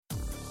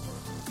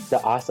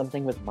The awesome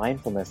thing with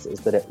mindfulness is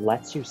that it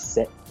lets you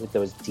sit with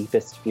those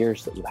deepest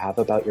fears that you have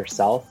about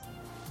yourself,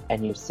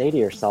 and you say to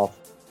yourself,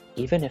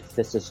 even if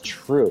this is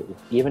true,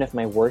 even if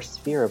my worst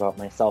fear about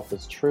myself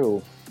is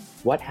true,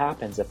 what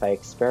happens if I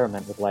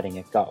experiment with letting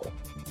it go?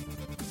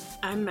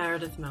 I'm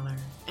Meredith Miller,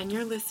 and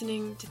you're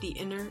listening to the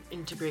Inner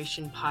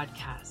Integration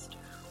Podcast,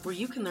 where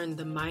you can learn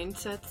the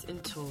mindsets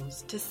and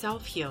tools to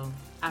self-heal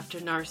after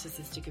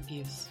narcissistic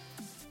abuse.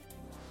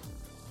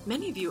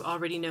 Many of you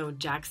already know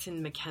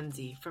Jackson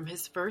MacKenzie from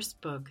his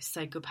first book,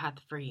 Psychopath,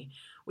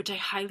 which I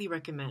highly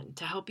recommend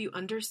to help you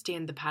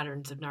understand the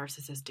patterns of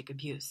narcissistic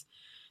abuse.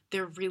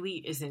 There really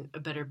isn't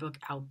a better book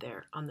out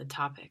there on the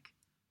topic.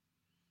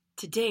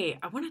 Today,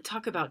 I want to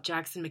talk about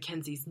Jackson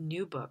MacKenzie's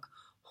new book,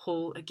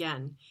 Whole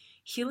Again,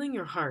 Healing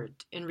Your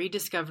Heart and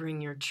Rediscovering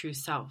Your True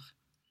Self.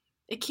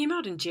 It came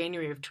out in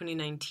January of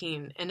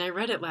 2019, and I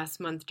read it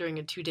last month during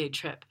a 2-day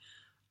trip.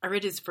 I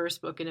read his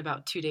first book in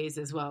about 2 days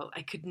as well.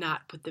 I could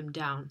not put them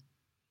down.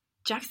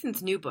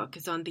 Jackson's new book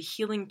is on the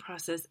healing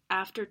process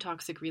after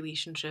toxic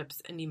relationships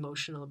and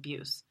emotional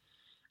abuse.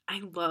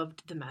 I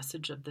loved the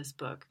message of this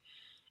book.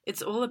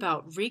 It's all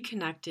about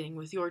reconnecting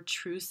with your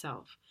true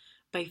self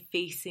by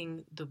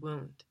facing the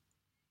wound.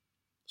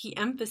 He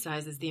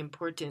emphasizes the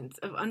importance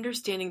of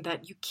understanding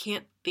that you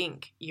can't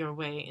think your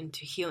way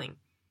into healing.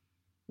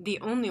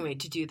 The only way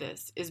to do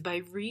this is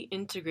by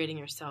reintegrating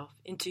yourself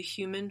into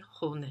human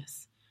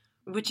wholeness,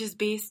 which is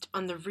based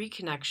on the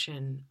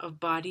reconnection of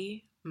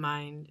body,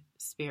 mind,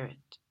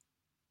 spirit.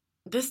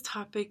 This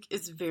topic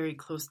is very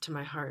close to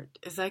my heart,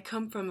 as I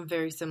come from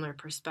very similar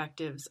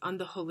perspectives on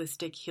the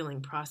holistic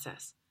healing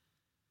process.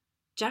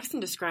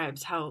 Jackson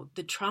describes how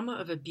the trauma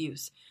of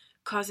abuse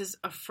causes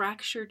a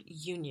fractured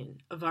union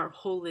of our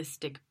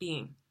holistic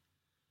being.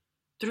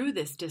 Through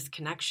this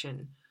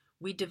disconnection,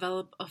 we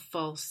develop a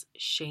false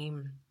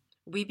shame.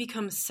 We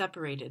become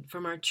separated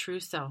from our true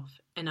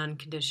self and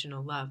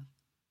unconditional love.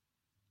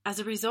 As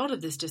a result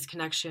of this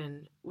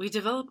disconnection, we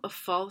develop a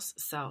false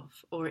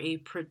self or a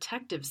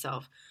protective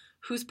self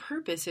whose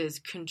purpose is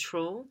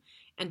control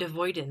and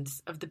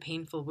avoidance of the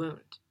painful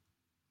wound.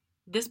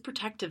 This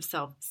protective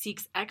self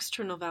seeks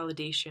external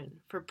validation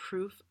for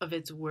proof of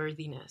its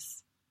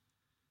worthiness.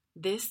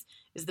 This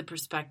is the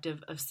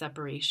perspective of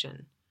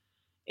separation.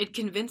 It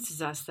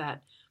convinces us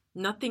that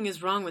nothing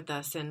is wrong with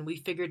us and we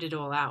figured it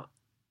all out.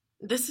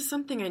 This is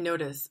something I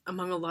notice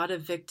among a lot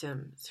of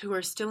victims who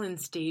are still in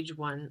stage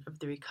 1 of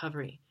the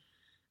recovery.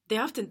 They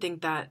often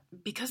think that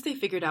because they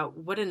figured out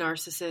what a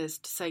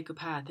narcissist,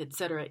 psychopath,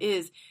 etc.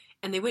 is,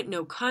 and they went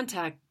no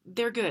contact,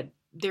 they're good,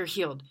 they're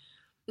healed.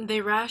 They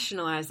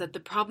rationalize that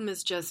the problem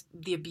is just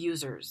the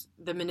abusers,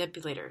 the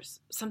manipulators,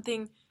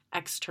 something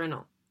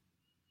external.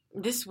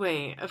 This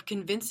way of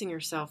convincing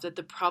yourself that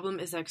the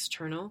problem is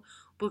external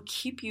will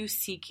keep you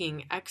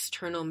seeking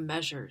external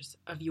measures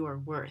of your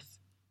worth.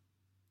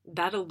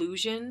 That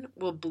illusion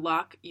will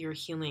block your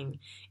healing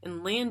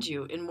and land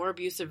you in more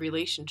abusive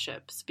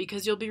relationships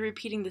because you'll be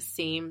repeating the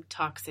same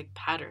toxic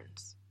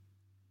patterns.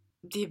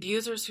 The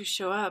abusers who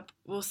show up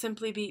will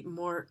simply be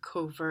more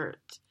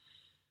covert.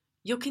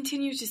 You'll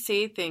continue to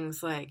say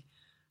things like,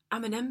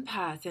 I'm an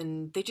empath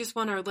and they just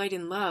want our light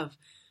and love.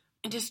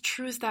 And as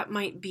true as that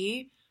might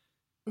be,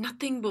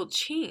 nothing will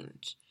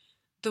change.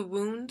 The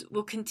wound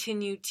will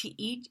continue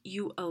to eat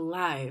you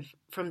alive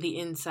from the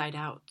inside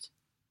out.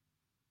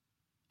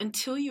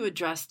 Until you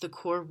address the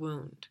core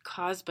wound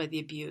caused by the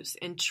abuse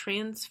and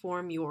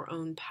transform your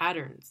own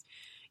patterns,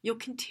 you'll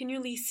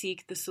continually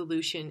seek the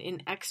solution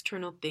in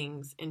external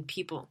things and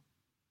people.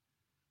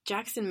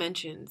 Jackson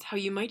mentions how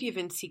you might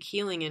even seek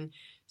healing in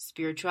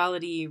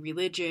spirituality,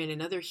 religion,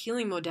 and other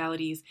healing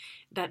modalities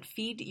that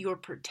feed your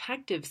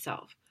protective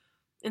self,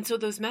 and so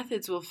those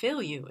methods will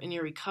fail you in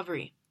your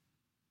recovery.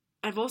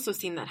 I've also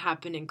seen that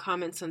happen in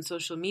comments on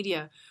social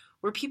media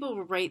where people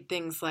will write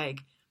things like,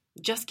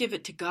 just give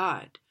it to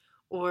God,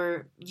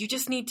 or you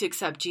just need to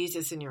accept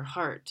Jesus in your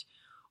heart,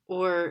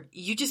 or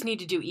you just need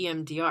to do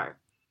EMDR.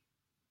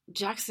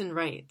 Jackson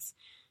writes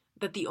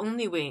that the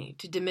only way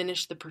to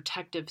diminish the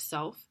protective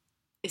self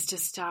is to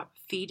stop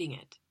feeding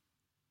it.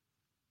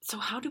 So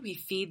how do we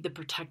feed the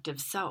protective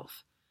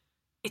self?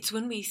 It's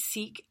when we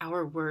seek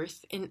our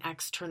worth in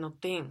external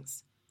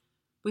things.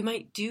 We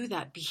might do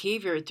that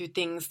behavior through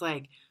things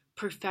like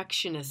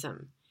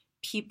perfectionism,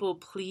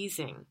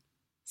 people-pleasing,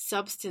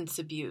 substance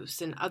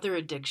abuse and other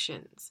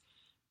addictions,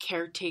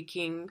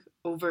 caretaking,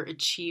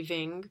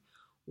 overachieving,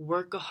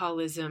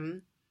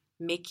 workaholism,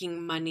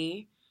 making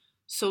money,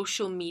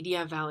 social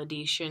media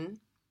validation,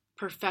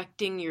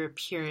 perfecting your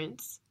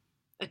appearance,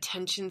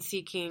 attention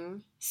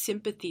seeking,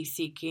 sympathy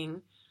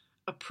seeking,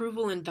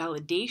 approval and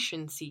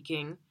validation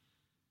seeking,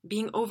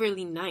 being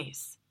overly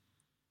nice,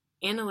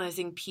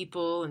 analyzing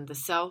people and the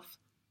self,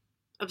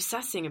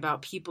 obsessing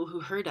about people who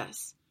hurt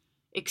us,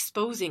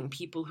 exposing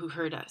people who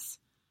hurt us,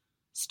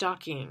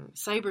 stalking,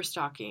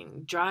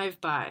 cyberstalking,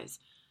 drive-bys,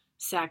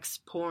 sex,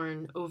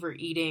 porn,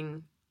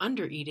 overeating,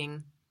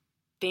 undereating,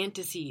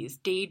 fantasies,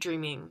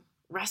 daydreaming,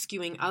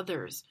 rescuing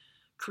others,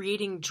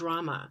 creating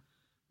drama,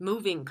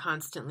 moving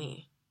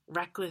constantly,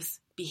 reckless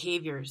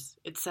behaviors,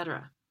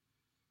 etc.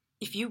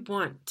 If you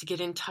want to get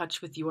in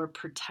touch with your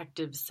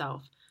protective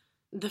self,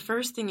 the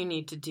first thing you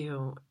need to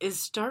do is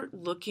start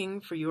looking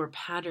for your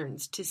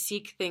patterns to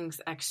seek things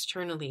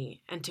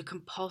externally and to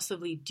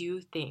compulsively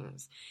do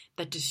things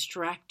that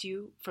distract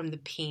you from the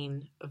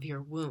pain of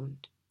your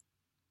wound.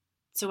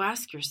 So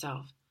ask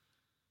yourself,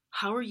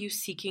 how are you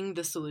seeking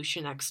the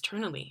solution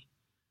externally?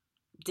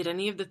 Did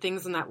any of the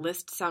things on that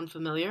list sound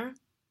familiar?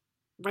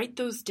 Write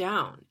those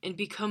down and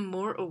become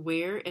more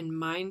aware and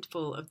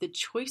mindful of the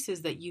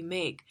choices that you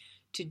make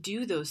to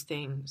do those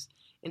things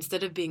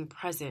instead of being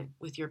present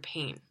with your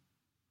pain.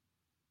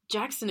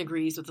 Jackson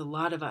agrees with a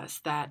lot of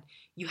us that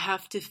you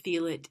have to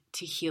feel it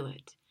to heal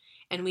it,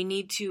 and we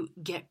need to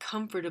get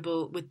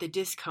comfortable with the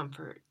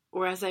discomfort,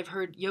 or as I've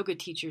heard yoga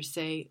teachers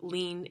say,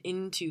 lean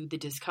into the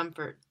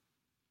discomfort.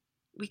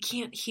 We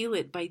can't heal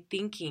it by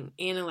thinking,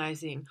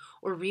 analyzing,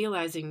 or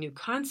realizing new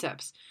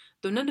concepts,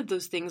 though none of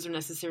those things are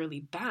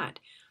necessarily bad.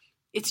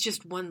 It's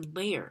just one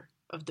layer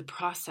of the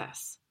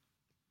process.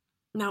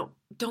 Now,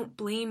 don't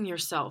blame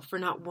yourself for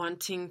not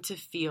wanting to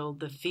feel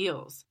the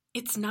feels.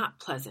 It's not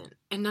pleasant,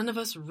 and none of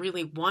us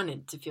really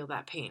wanted to feel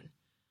that pain.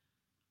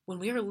 When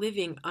we are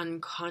living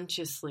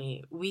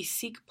unconsciously, we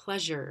seek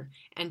pleasure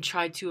and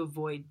try to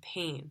avoid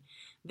pain.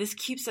 This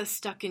keeps us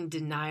stuck in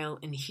denial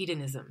and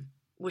hedonism,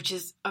 which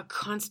is a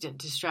constant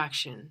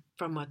distraction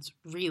from what's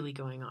really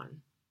going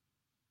on.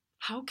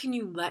 How can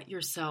you let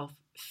yourself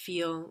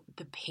feel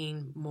the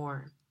pain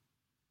more?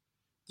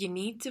 You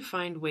need to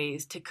find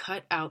ways to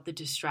cut out the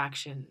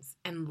distractions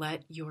and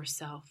let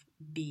yourself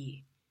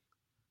be.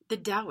 The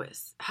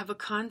Taoists have a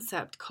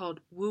concept called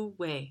Wu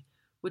Wei,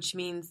 which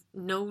means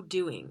no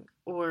doing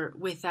or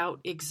without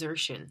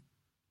exertion.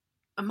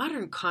 A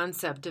modern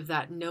concept of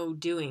that no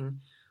doing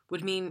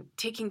would mean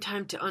taking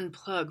time to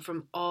unplug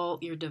from all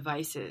your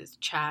devices,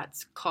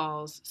 chats,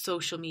 calls,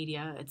 social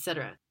media,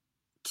 etc.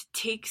 To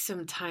take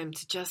some time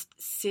to just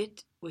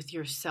sit with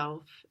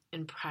yourself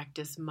and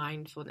practice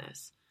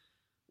mindfulness,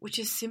 which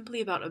is simply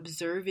about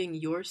observing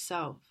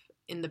yourself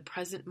in the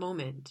present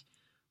moment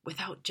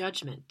without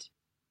judgment.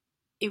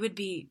 It would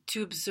be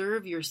to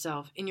observe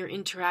yourself in your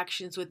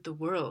interactions with the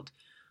world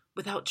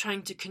without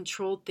trying to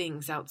control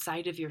things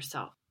outside of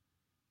yourself.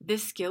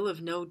 This skill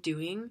of no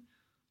doing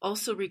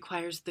also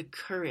requires the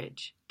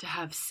courage to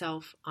have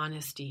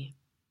self-honesty.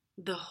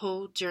 The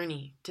whole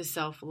journey to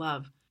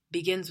self-love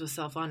begins with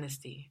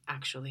self-honesty,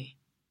 actually.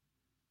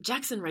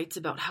 Jackson writes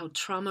about how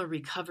trauma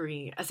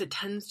recovery, as it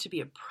tends to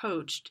be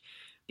approached,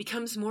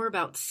 becomes more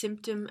about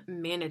symptom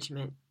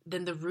management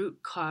than the root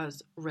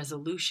cause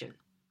resolution.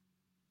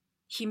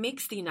 He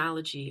makes the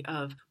analogy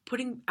of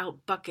putting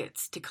out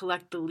buckets to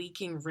collect the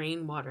leaking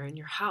rainwater in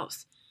your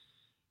house.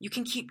 You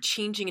can keep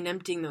changing and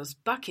emptying those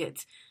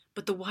buckets,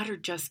 but the water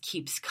just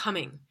keeps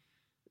coming.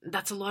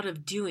 That's a lot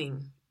of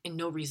doing and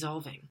no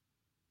resolving.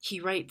 He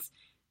writes,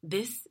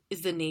 "This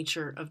is the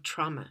nature of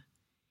trauma.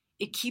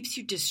 It keeps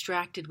you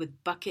distracted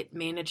with bucket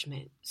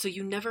management, so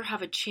you never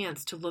have a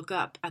chance to look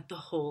up at the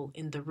hole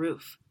in the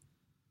roof."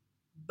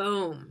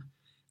 Boom!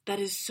 That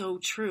is so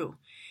true.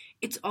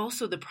 It's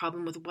also the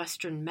problem with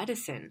Western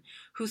medicine,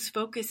 whose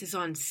focus is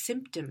on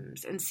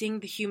symptoms and seeing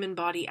the human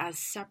body as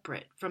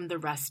separate from the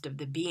rest of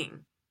the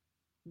being.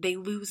 They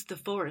lose the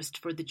forest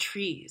for the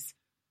trees.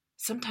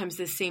 Sometimes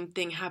the same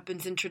thing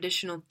happens in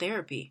traditional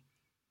therapy.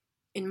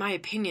 In my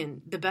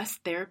opinion, the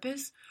best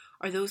therapists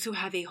are those who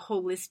have a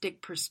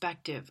holistic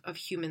perspective of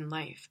human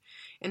life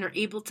and are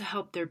able to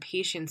help their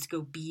patients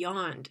go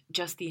beyond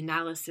just the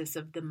analysis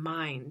of the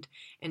mind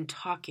and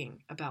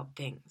talking about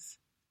things.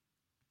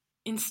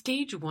 In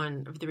stage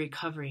 1 of the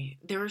recovery,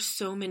 there are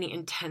so many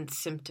intense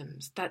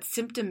symptoms that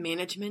symptom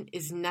management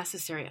is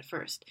necessary at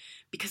first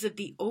because of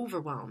the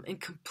overwhelm and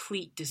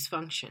complete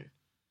dysfunction.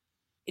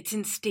 It's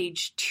in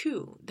stage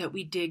 2 that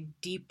we dig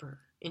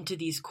deeper into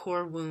these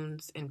core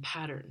wounds and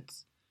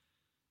patterns.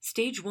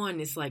 Stage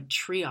 1 is like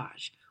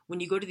triage, when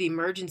you go to the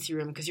emergency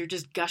room because you're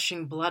just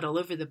gushing blood all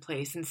over the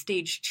place. And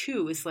stage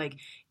 2 is like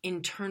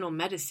internal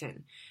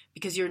medicine,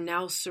 because you're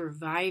now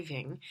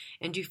surviving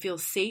and you feel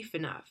safe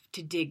enough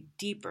to dig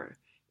deeper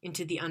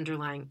into the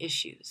underlying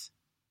issues.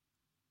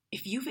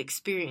 If you've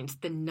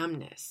experienced the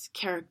numbness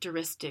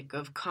characteristic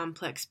of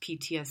complex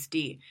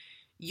PTSD,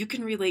 you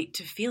can relate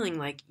to feeling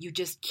like you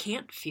just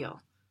can't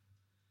feel.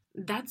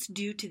 That's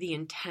due to the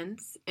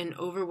intense and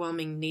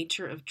overwhelming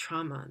nature of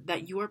trauma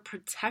that your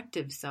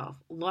protective self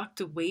locked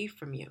away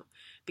from you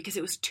because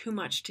it was too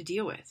much to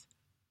deal with.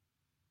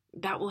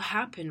 That will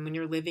happen when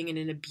you're living in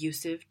an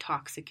abusive,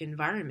 toxic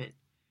environment.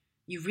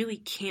 You really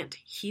can't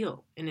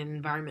heal in an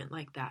environment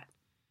like that.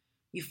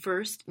 You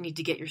first need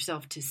to get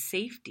yourself to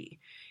safety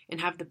and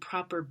have the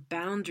proper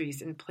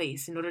boundaries in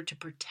place in order to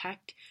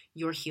protect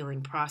your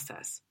healing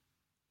process.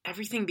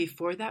 Everything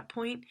before that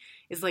point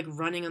is like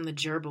running on the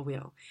gerbil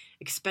wheel,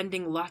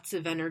 expending lots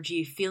of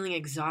energy, feeling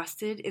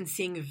exhausted, and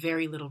seeing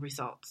very little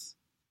results.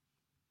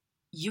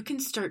 You can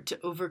start to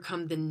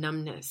overcome the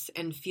numbness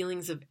and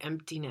feelings of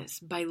emptiness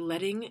by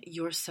letting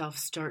yourself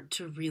start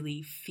to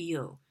really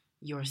feel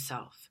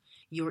yourself,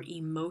 your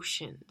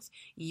emotions,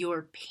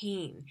 your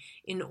pain,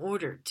 in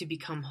order to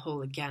become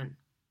whole again.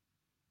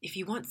 If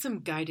you want some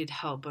guided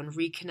help on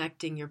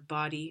reconnecting your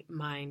body,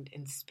 mind,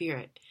 and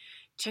spirit,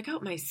 check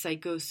out my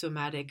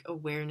Psychosomatic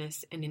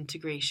Awareness and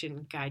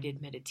Integration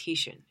Guided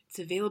Meditation. It's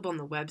available on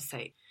the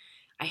website.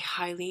 I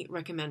highly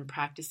recommend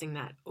practicing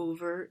that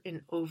over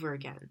and over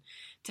again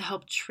to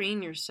help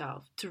train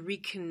yourself to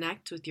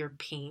reconnect with your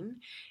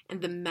pain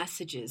and the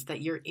messages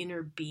that your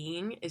inner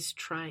being is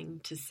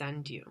trying to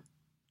send you.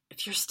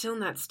 If you're still in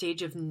that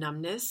stage of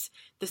numbness,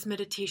 this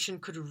meditation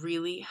could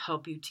really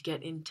help you to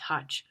get in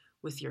touch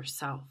with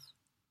yourself.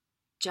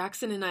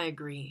 Jackson and I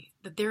agree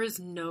that there is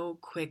no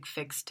quick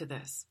fix to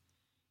this.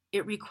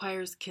 It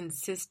requires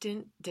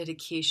consistent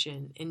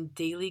dedication and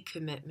daily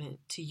commitment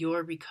to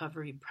your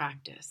recovery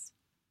practice.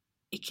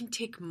 It can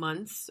take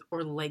months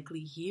or likely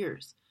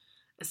years,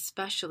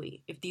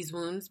 especially if these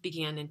wounds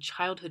began in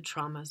childhood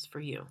traumas for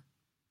you.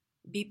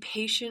 Be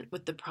patient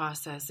with the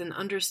process and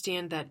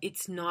understand that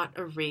it's not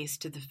a race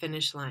to the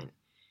finish line.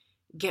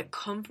 Get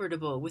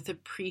comfortable with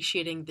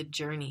appreciating the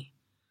journey.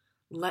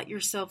 Let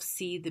yourself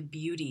see the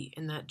beauty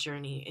in that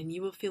journey, and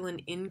you will feel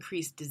an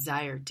increased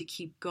desire to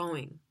keep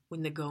going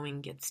when the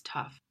going gets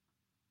tough.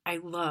 I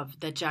love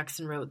that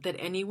Jackson wrote that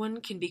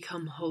anyone can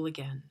become whole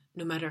again,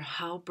 no matter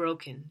how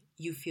broken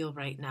you feel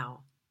right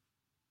now.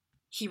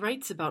 He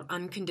writes about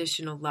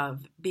unconditional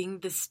love being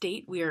the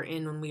state we are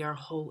in when we are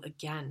whole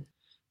again.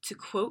 To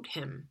quote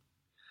him,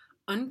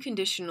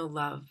 "Unconditional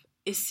love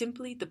is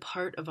simply the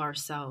part of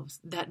ourselves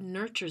that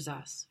nurtures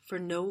us for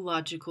no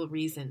logical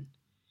reason.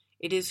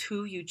 It is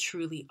who you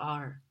truly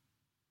are."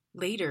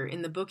 Later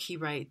in the book he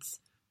writes,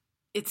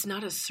 "It's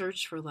not a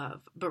search for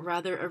love, but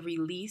rather a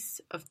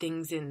release of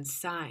things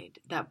inside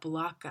that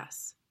block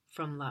us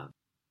from love."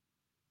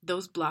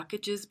 Those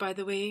blockages, by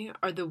the way,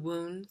 are the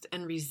wounds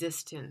and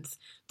resistance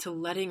to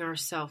letting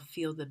ourselves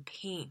feel the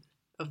pain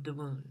of the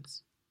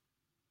wounds.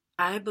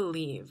 I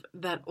believe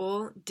that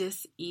all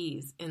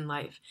dis-ease in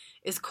life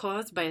is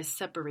caused by a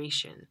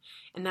separation,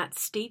 and that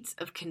states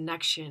of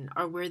connection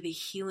are where the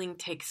healing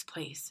takes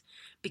place,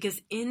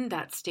 because in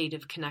that state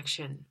of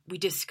connection, we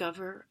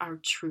discover our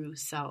true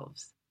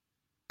selves.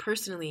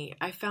 Personally,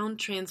 I found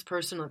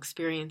transpersonal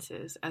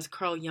experiences, as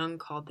Carl Jung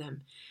called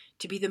them,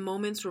 to be the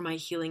moments where my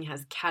healing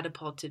has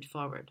catapulted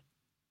forward.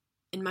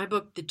 In my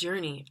book, The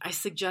Journey, I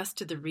suggest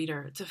to the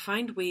reader to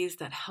find ways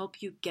that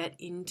help you get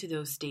into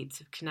those states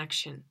of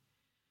connection.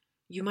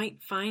 You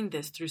might find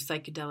this through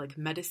psychedelic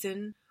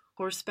medicine,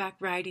 horseback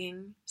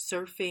riding,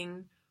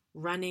 surfing,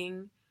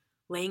 running,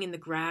 laying in the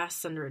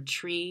grass under a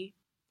tree,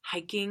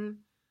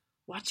 hiking,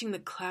 watching the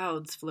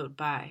clouds float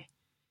by,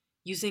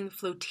 using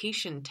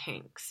flotation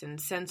tanks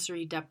and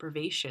sensory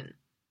deprivation,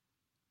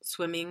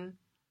 swimming,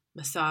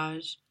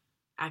 massage,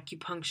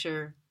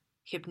 acupuncture,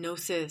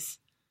 hypnosis,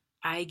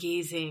 eye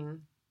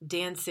gazing,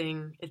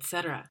 dancing,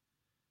 etc.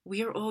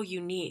 We are all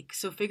unique,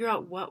 so figure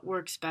out what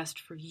works best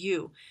for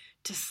you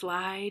to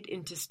slide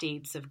into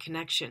states of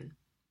connection.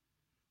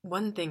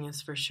 One thing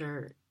is for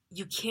sure,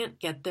 you can't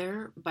get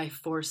there by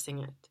forcing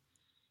it.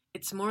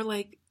 It's more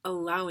like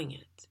allowing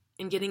it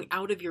and getting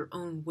out of your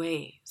own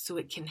way so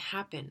it can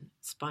happen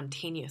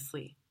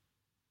spontaneously.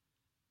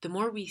 The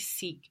more we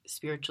seek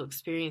spiritual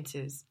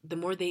experiences, the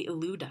more they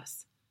elude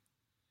us.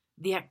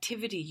 The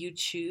activity you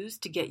choose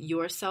to get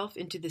yourself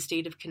into the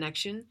state of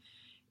connection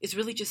is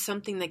really just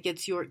something that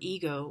gets your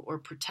ego or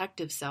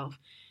protective self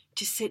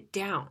to sit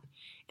down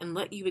and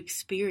let you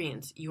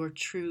experience your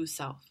true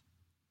self.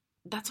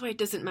 That's why it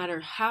doesn't matter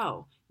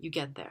how you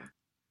get there.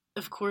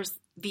 Of course,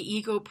 the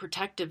ego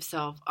protective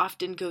self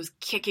often goes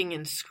kicking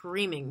and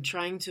screaming,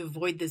 trying to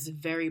avoid this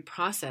very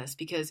process,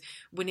 because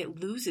when it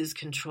loses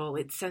control,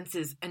 it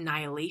senses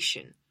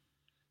annihilation.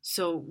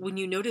 So when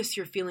you notice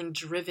you're feeling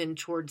driven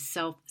towards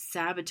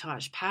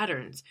self-sabotage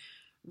patterns,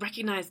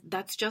 recognize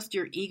that's just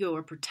your ego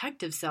or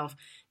protective self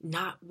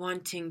not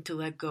wanting to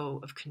let go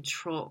of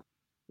control.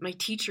 My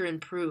teacher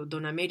in Peru,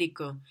 Don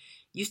Americo,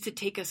 used to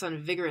take us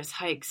on vigorous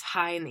hikes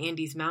high in the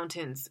Andes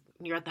Mountains.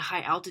 When you're at the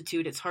high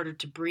altitude, it's harder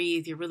to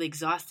breathe, you're really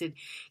exhausted.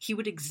 He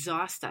would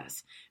exhaust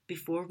us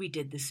before we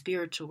did the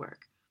spiritual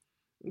work.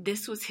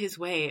 This was his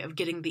way of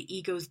getting the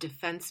ego's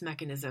defense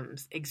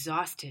mechanisms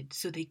exhausted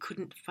so they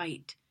couldn't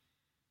fight.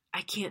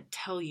 I can't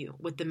tell you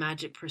what the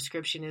magic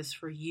prescription is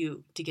for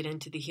you to get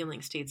into the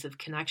healing states of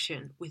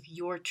connection with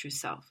your true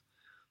self.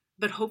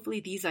 But hopefully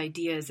these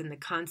ideas and the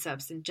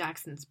concepts in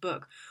Jackson's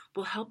book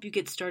will help you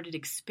get started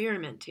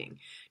experimenting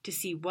to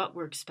see what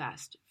works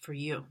best for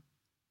you.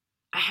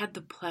 I had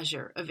the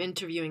pleasure of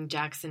interviewing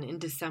Jackson in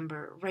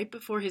December, right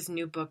before his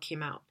new book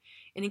came out.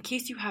 And in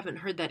case you haven't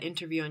heard that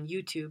interview on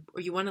YouTube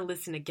or you want to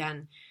listen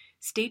again,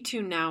 stay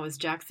tuned now as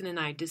Jackson and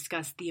I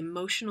discuss the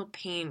emotional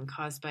pain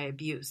caused by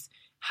abuse,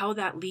 how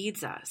that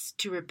leads us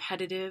to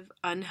repetitive,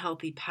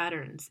 unhealthy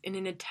patterns in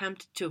an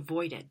attempt to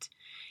avoid it,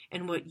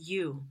 and what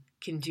you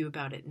can do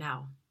about it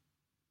now.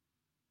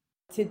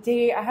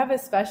 Today, I have a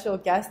special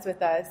guest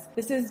with us.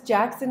 This is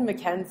Jackson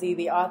MacKenzie,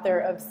 the author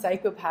of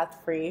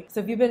Psychopath Free.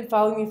 So if you've been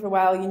following me for a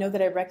while, you know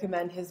that I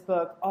recommend his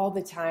book all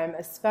the time,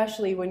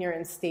 especially when you're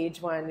in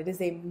stage one. It is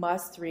a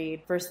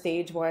must-read for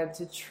stage one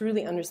to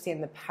truly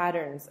understand the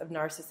patterns of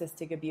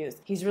narcissistic abuse.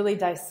 He's really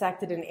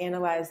dissected and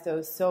analyzed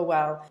those so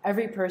well.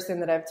 Every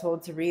person that I've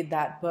told to read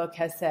that book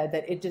has said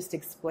that it just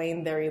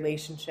explained their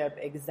relationship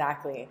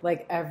exactly.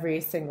 Like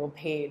every single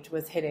page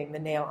was hitting the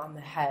nail on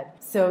the head.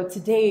 So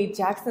today,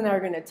 Jackson and I are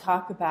going to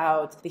talk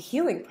about the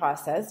healing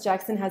process.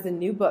 Jackson has a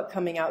new book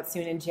coming out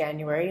soon in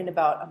January, in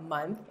about a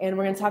month, and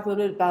we're going to talk a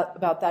little bit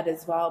about that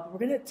as well. But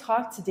we're going to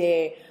talk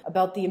today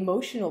about the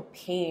emotional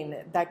pain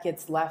that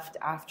gets left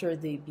after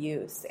the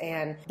abuse,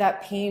 and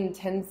that pain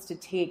tends to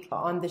take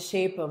on the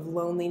shape of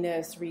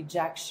loneliness,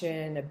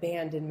 rejection,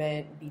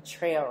 abandonment,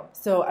 betrayal.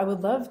 So I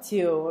would love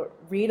to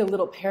read a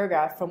little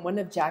paragraph from one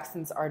of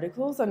Jackson's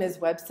articles on his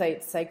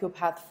website,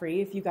 Psychopath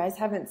Free. If you guys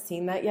haven't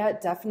seen that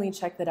yet, definitely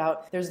check that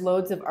out. There's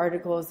loads of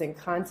articles and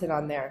content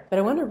on there. But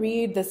I want to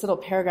read this little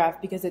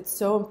paragraph because it's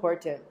so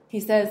important. He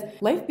says,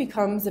 life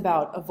becomes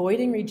about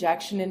avoiding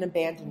rejection and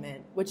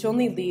abandonment, which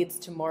only leads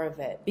to more of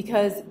it.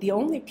 Because the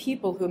only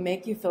people who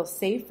make you feel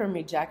safe from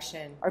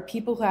rejection are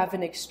people who have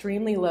an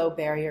extremely low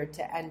barrier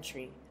to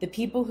entry. The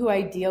people who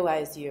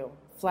idealize you,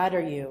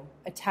 flatter you,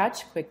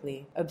 attach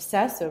quickly,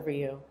 obsess over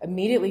you,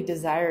 immediately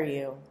desire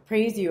you,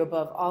 praise you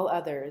above all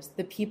others,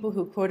 the people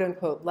who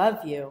quote-unquote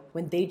love you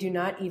when they do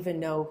not even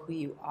know who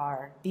you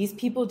are. These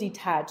people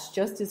detach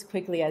just as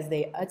quickly as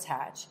they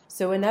attach,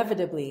 so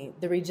inevitably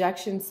the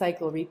rejection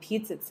cycle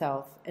repeats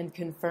itself and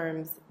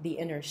confirms the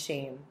inner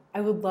shame. I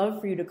would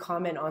love for you to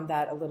comment on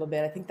that a little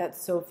bit. I think that's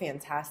so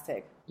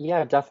fantastic.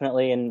 Yeah,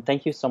 definitely. And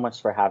thank you so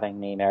much for having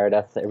me,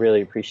 Meredith. I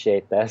really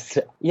appreciate this.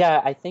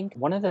 Yeah, I think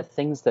one of the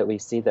things that we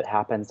see that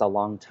happens a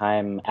long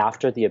time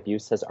after the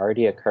abuse has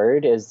already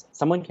occurred is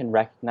someone can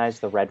recognize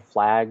the red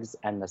flags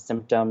and the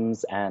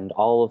symptoms and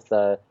all of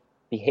the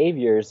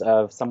behaviors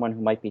of someone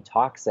who might be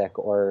toxic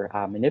or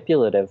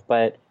manipulative,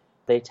 but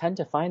they tend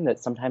to find that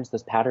sometimes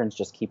those patterns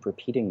just keep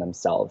repeating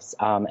themselves.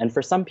 And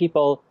for some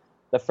people,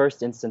 the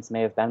first instance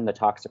may have been the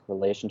toxic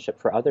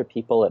relationship. For other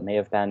people, it may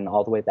have been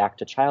all the way back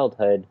to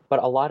childhood.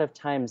 But a lot of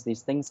times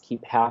these things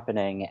keep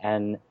happening.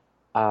 And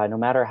no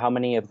matter how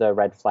many of the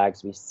red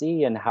flags we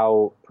see and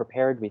how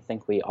prepared we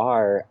think we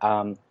are,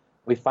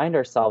 we find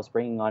ourselves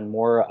bringing on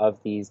more of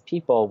these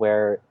people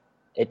where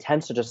it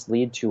tends to just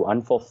lead to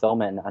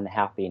unfulfillment and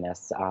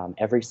unhappiness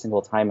every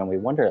single time. And we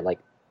wonder, like,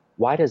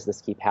 why does this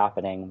keep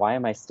happening? Why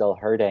am I still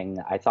hurting?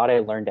 I thought I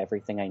learned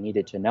everything I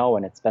needed to know,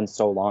 and it's been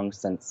so long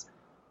since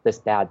this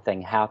bad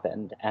thing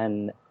happened.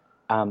 And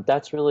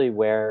that's really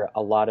where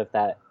a lot of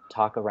that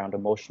talk around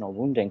emotional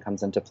wounding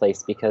comes into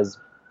place, because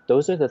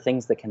those are the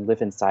things that can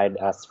live inside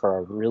us for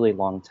a really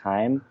long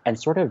time and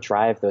sort of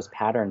drive those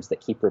patterns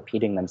that keep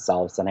repeating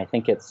themselves. And I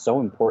think it's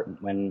so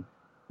important when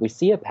we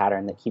see a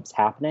pattern that keeps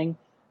happening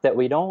that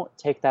we don't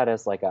take that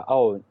as like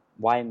oh,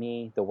 why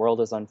me? The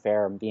world is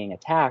unfair, I'm being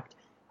attacked.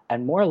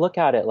 And more look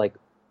at it like,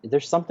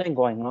 there's something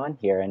going on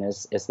here, and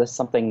is this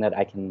something that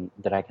I can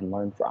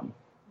learn from?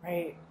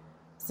 Right.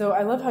 So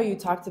I love how you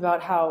talked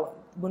about how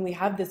when we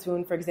have this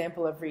wound, for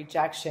example, of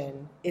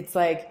rejection, it's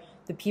like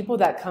the people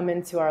that come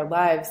into our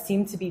lives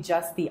seem to be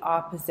just the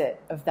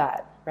opposite of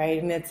that, right?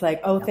 And it's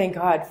like, oh, thank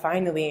God,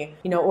 finally,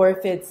 or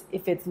if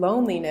it's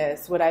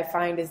loneliness, what I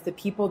find is the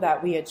people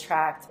that we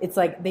attract, it's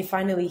like they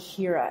finally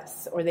hear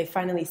us or they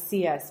finally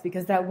see us,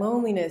 because that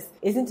loneliness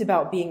isn't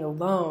about being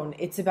alone.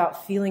 It's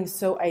about feeling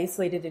so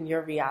isolated in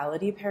your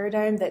reality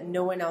paradigm that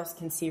no one else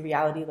can see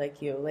reality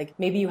like you. Like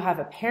maybe you have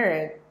a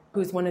parent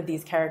who's one of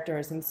these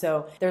characters, and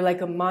so they're like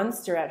a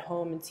monster at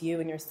home to you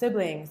and your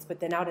siblings, but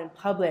then out in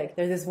public,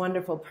 they're this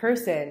wonderful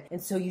person,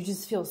 and so you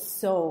just feel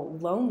so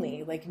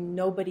lonely, like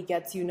nobody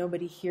gets you,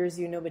 nobody hears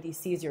you, nobody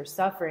sees your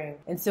suffering,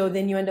 and so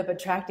then you end up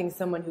attracting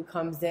someone who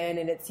comes in,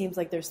 and it seems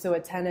like they're so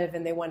attentive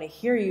and they want to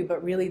hear you,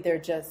 but really they're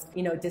just,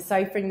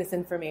 deciphering this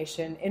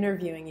information,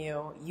 interviewing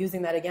you,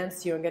 using that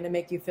against you, and going to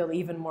make you feel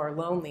even more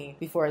lonely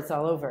before it's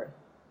all over.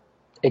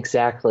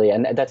 Exactly.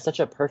 And that's such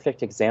a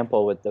perfect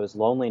example with those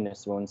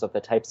loneliness wounds of the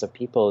types of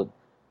people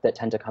that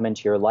tend to come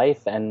into your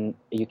life. And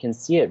you can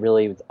see it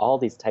really with all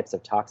these types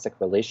of toxic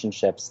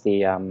relationships.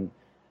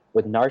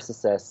 With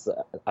narcissists,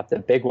 the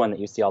big one that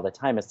you see all the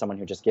time is someone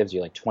who just gives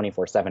you like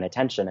 24/7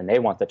 attention, and they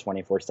want the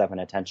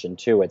 24/7 attention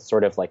too. It's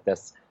sort of like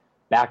this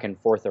back and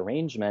forth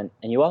arrangement.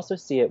 And you also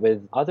see it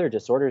with other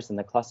disorders in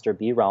the cluster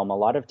B realm. A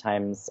lot of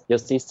times you'll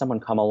see someone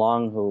come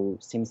along who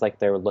seems like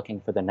they're looking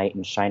for the knight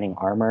in shining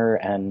armor,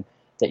 and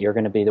that you're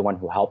going to be the one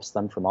who helps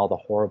them from all the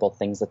horrible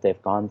things that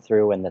they've gone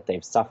through and that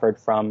they've suffered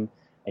from,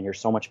 and you're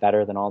so much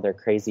better than all their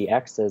crazy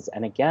exes.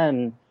 And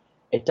again,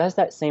 it does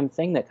that same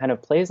thing that kind of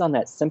plays on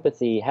that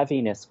sympathy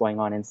heaviness going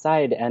on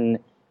inside. And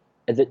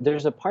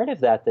there's a part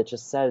of that that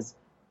just says,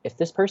 if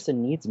this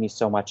person needs me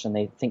so much and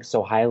they think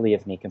so highly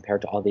of me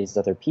compared to all these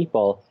other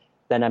people,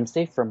 then I'm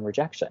safe from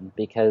rejection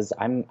because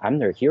I'm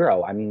their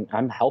hero.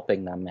 I'm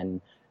helping them,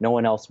 and no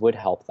one else would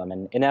help them.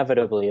 And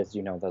inevitably, as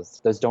you know,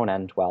 those don't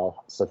end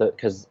well. So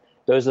because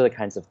those are the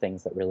kinds of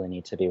things that really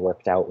need to be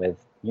worked out with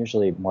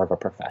usually more of a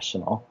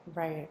professional.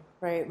 Right,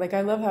 right. Like,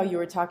 I love how you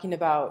were talking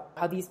about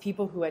how these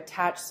people who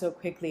attach so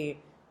quickly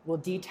will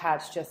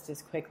detach just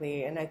as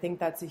quickly. And I think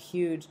that's a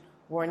huge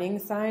warning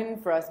sign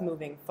for us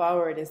moving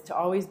forward, is to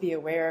always be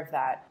aware of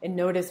that and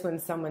notice when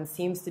someone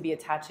seems to be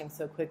attaching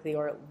so quickly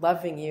or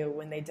loving you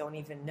when they don't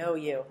even know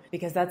you,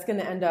 because that's going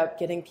to end up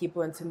getting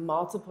people into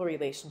multiple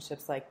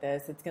relationships like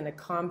this. It's going to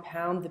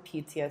compound the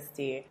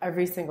PTSD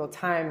every single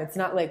time. It's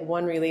not like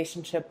one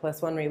relationship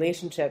plus one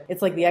relationship.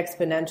 It's like the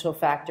exponential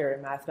factor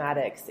in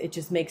mathematics. It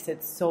just makes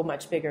it so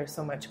much bigger,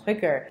 so much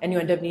quicker, and you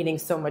end up needing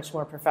so much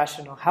more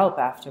professional help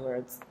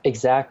afterwards.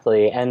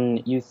 Exactly.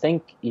 And you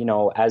think,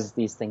 as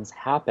these things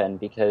happen,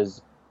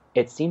 because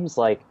it seems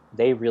like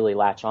they really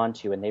latch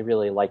onto and they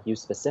really like you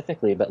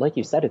specifically. But like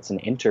you said, it's an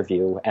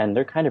interview and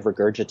they're kind of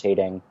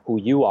regurgitating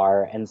who you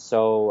are. And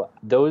so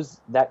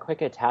that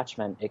quick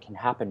attachment, it can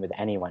happen with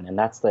anyone. And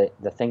that's the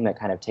thing that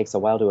kind of takes a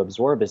while to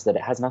absorb, is that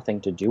it has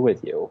nothing to do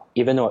with you.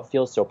 Even though it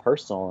feels so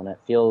personal and it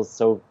feels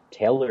so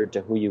tailored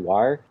to who you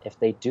are, if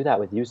they do that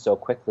with you so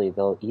quickly,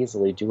 they'll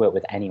easily do it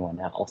with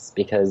anyone else,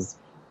 because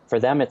for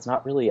them, it's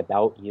not really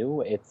about you.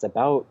 It's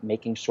about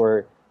making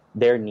sure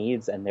their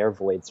needs and their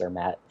voids are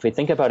met. If we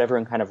think about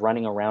everyone kind of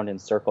running around in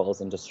circles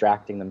and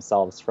distracting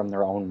themselves from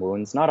their own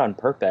wounds, not on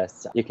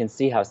purpose, you can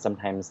see how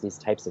sometimes these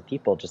types of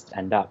people just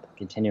end up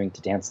continuing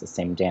to dance the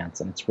same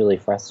dance, and it's really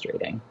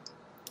frustrating.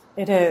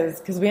 It is,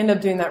 because we end up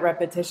doing that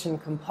repetition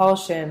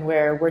compulsion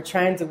where we're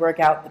trying to work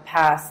out the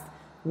past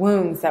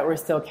wounds that we're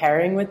still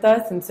carrying with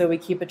us, and so we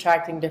keep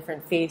attracting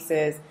different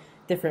faces,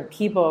 different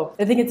people.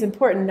 I think it's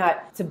important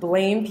not to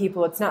blame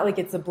people. It's not like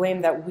it's a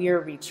blame that we're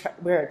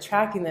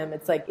attracting them.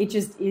 It's like it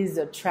just is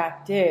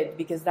attracted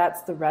because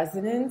that's the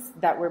resonance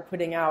that we're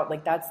putting out.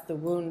 Like that's the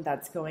wound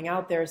that's going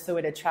out there. So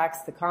it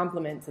attracts the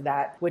complement to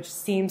that, which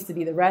seems to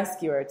be the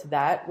rescuer to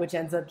that, which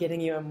ends up getting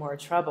you in more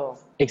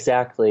trouble.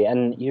 Exactly.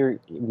 And your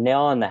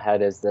nail on the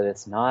head is that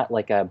it's not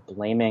like a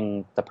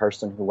blaming the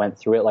person who went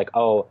through it, like,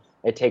 oh,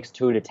 it takes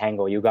two to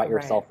tango. You got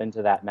yourself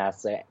into that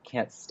mess. I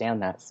can't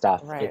stand that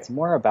stuff. Right. It's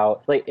more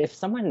about, like, if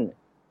someone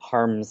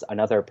harms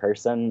another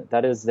person,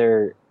 that is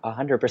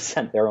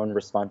 100% their own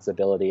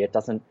responsibility. It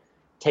doesn't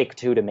take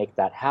two to make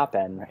that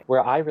happen. Right.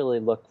 Where I really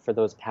look for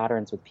those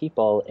patterns with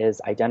people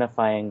is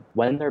identifying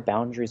when their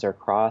boundaries are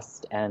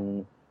crossed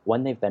and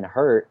when they've been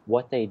hurt,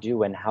 what they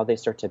do and how they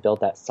start to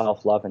build that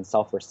self-love and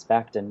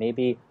self-respect, and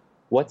maybe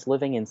what's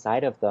living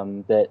inside of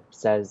them that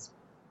says,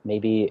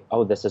 maybe,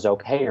 oh, this is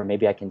okay, or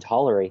maybe I can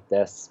tolerate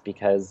this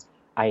because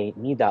I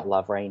need that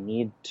love, or I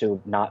need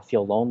to not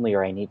feel lonely,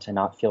 or I need to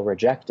not feel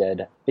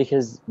rejected.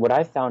 Because what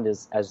I've found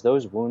is as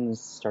those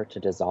wounds start to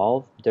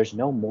dissolve, there's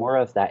no more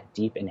of that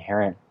deep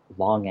inherent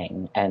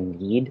longing and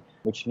need,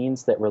 which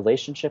means that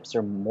relationships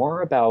are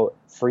more about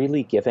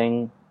freely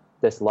giving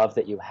this love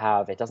that you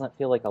have. It doesn't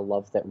feel like a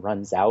love that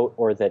runs out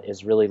or that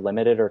is really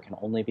limited or can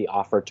only be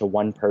offered to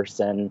one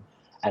person.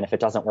 And if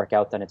it doesn't work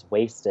out, then it's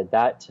wasted.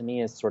 That to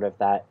me is sort of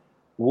that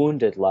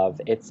wounded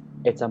love. It's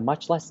a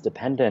much less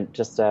dependent,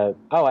 just I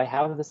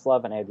have this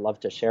love and I'd love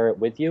to share it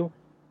with you.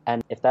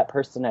 And if that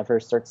person ever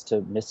starts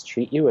to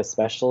mistreat you,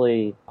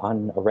 especially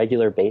on a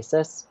regular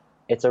basis,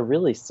 it's a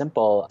really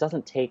simple, it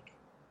doesn't take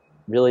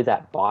really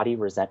that body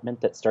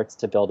resentment that starts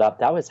to build up.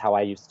 That was how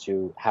I used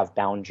to have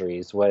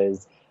boundaries,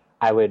 was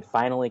I would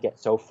finally get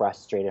so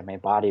frustrated, my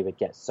body would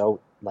get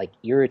so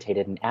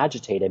irritated and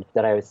agitated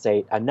that I would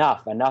say,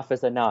 enough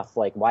is enough.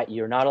 Like, why,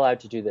 you're not allowed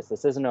to do this.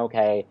 This isn't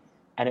okay.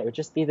 And it would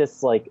just be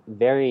this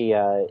very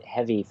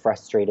heavy,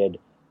 frustrated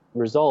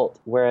result.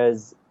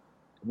 Whereas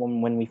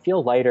when we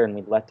feel lighter and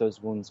we let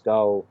those wounds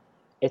go,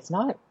 it's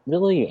not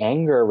really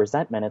anger or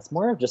resentment. It's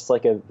more of just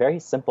a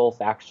very simple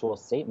factual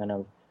statement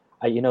of,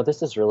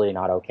 this is really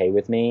not okay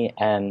with me,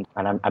 and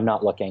I'm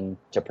not looking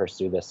to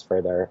pursue this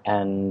further.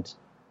 And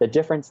the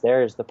difference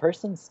there is the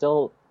person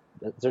still,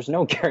 there's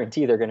no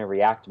guarantee they're going to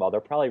react well.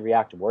 They'll probably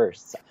react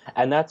worse.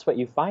 And that's what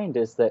you find,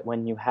 is that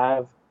when you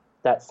have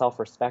that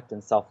self-respect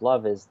and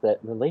self-love, is that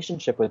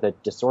relationship with a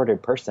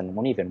disordered person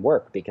won't even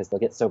work because they'll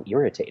get so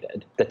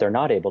irritated that they're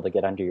not able to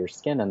get under your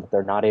skin and that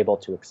they're not able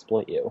to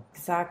exploit you.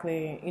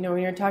 Exactly. When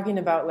you're talking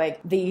about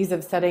the ease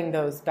of setting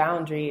those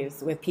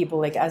boundaries with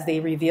people, as they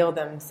reveal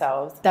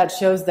themselves, that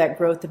shows that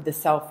growth of the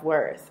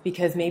self-worth,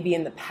 because maybe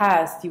in the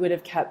past you would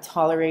have kept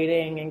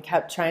tolerating and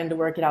kept trying to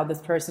work it out with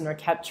this person, or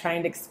kept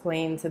trying to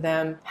explain to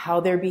them how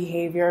their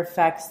behavior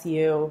affects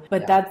you.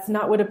 But that's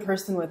not what a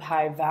person with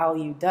high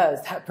value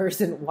does. That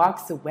person walks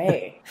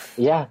away.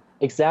 Yeah,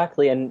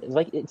 exactly. And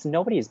it's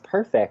nobody's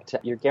perfect.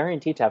 You're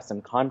guaranteed to have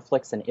some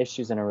conflicts and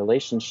issues in a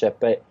relationship,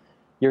 but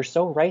you're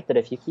so right that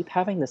if you keep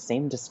having the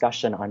same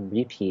discussion on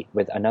repeat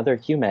with another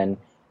human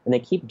and they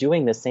keep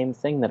doing the same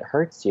thing that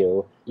hurts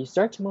you, you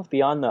start to move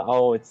beyond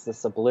it's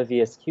this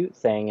oblivious cute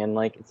thing. And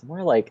it's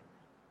more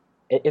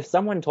if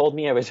someone told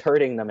me I was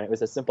hurting them and it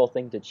was a simple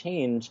thing to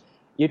change,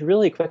 you'd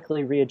really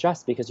quickly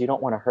readjust because you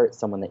don't want to hurt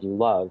someone that you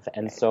love.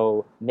 And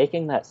so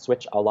making that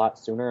switch a lot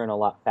sooner and a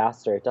lot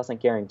faster, it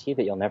doesn't guarantee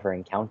that you'll never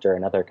encounter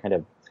another kind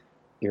of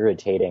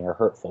irritating or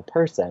hurtful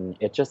person.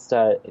 It just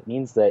it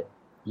means that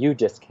you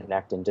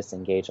disconnect and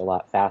disengage a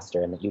lot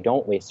faster, and that you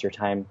don't waste your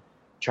time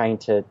trying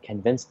to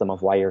convince them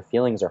of why your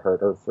feelings are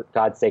hurt, or for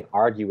God's sake,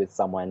 argue with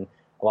someone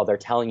while they're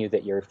telling you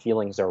that your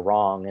feelings are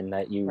wrong and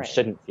that you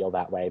shouldn't feel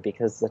that way,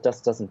 because it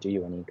just doesn't do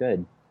you any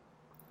good.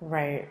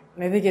 Right.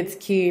 And I think it's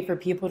key for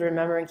people to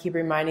remember and keep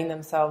reminding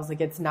themselves, like,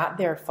 it's not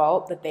their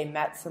fault that they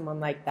met someone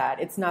like that.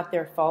 It's not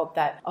their fault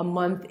that a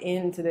month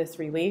into this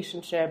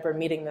relationship or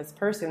meeting this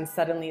person,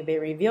 suddenly they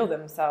reveal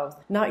themselves.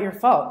 Not your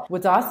fault.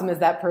 What's awesome is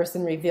that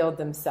person revealed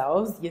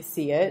themselves. You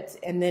see it,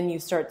 and then you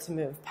start to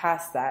move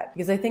past that.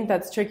 Because I think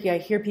that's tricky. I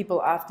hear people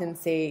often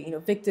say,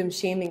 victim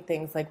shaming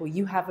things like, well,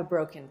 you have a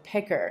broken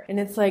picker. And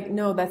it's like,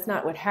 no, that's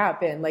not what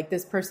happened. Like,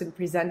 this person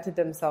presented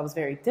themselves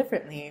very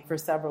differently for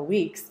several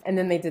weeks, and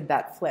then they did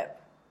that flip.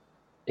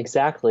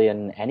 Exactly.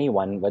 And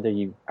anyone, whether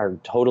you are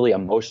totally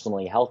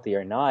emotionally healthy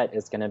or not,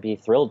 is going to be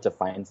thrilled to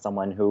find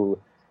someone who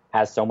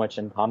has so much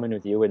in common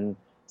with you and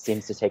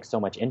seems to take so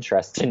much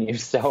interest in you.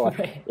 So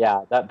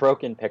yeah, that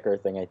broken picker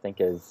thing, I think,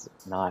 is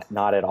not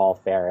at all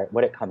fair.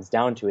 What it comes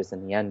down to is,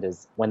 in the end,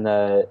 is when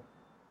the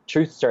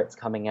truth starts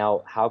coming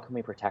out, how can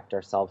we protect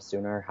ourselves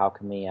sooner? How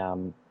can we,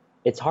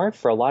 it's hard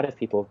for a lot of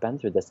people who've been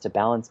through this to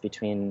balance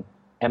between,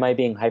 am I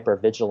being hyper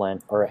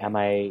vigilant, or am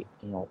I,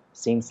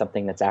 seeing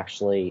something that's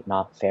actually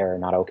not fair,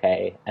 not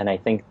okay? And I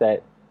think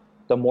that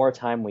the more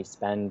time we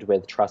spend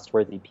with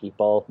trustworthy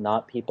people,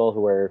 not people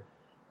who are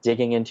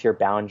digging into your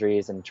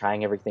boundaries and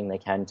trying everything they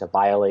can to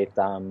violate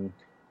them,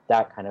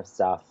 that kind of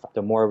stuff,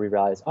 the more we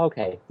realize,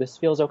 okay, this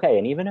feels okay.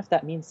 And even if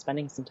that means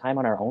spending some time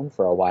on our own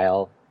for a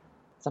while,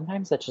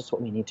 sometimes that's just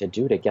what we need to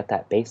do to get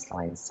that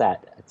baseline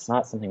set. It's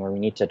not something where we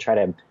need to try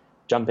to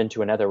jump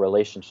into another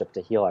relationship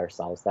to heal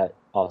ourselves. That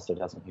also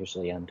doesn't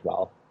usually end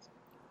well.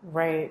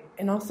 Right.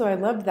 And also, I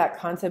loved that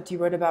concept you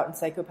wrote about in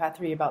Psychopath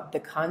 3 about the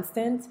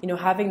constant,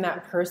 having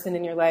that person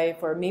in your life,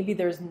 or maybe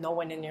there's no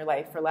one in your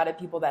life. For a lot of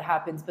people that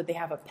happens, but they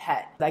have a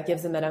pet that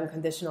gives them that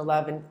unconditional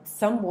love, and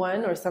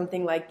someone or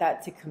something like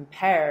that to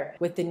compare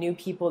with the new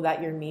people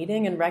that you're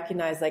meeting, and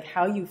recognize like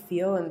how you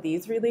feel in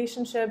these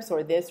relationships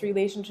or this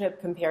relationship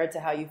compared to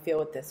how you feel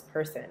with this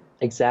person.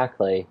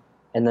 Exactly.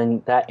 And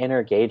then that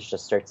inner gauge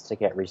just starts to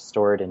get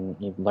restored, and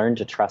you learn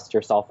to trust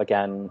yourself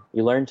again.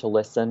 You learn to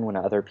listen when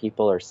other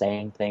people are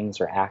saying things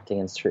or acting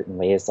in certain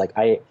ways. Like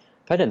I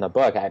put in the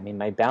book,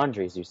 my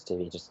boundaries used to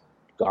be just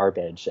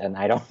garbage. And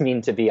I don't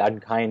mean to be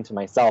unkind to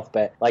myself,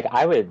 but like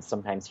I would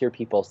sometimes hear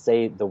people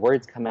say the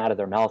words come out of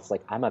their mouths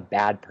like, I'm a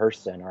bad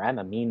person or I'm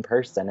a mean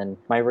person. And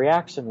my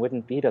reaction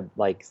wouldn't be to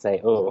like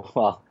say, oh,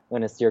 well,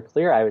 when I steer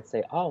clear, I would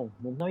say, oh,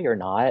 well, no, you're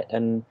not.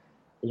 And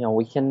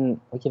we can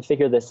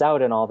figure this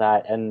out and all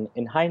that. And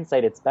in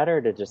hindsight, it's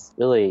better to just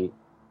really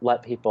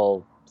let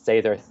people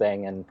say their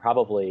thing and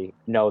probably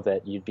know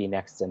that you'd be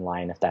next in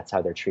line if that's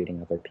how they're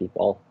treating other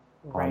people.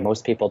 Right.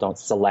 Most people don't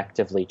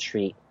selectively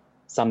treat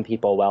some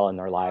people well in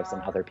their lives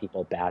and other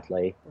people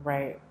badly.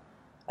 Right.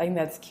 I think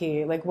that's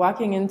key. Like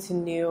walking into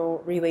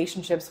new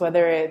relationships,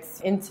 whether it's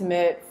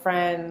intimate,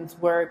 friends,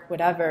 work,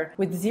 whatever,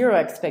 with zero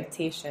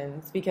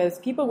expectations, because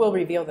people will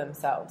reveal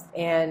themselves.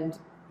 And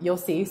you'll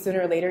see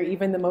sooner or later,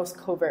 even the most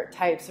covert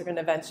types are going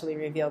to eventually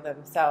reveal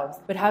themselves.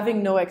 But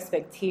having no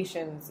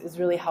expectations is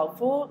really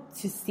helpful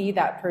to see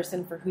that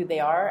person for who they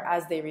are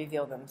as they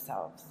reveal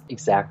themselves.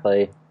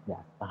 Exactly. Yeah,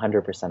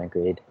 100%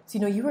 agreed.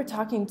 So, you were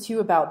talking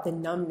too about the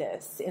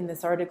numbness in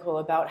this article,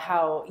 about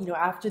how,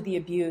 after the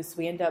abuse,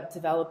 we end up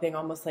developing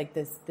almost like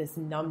this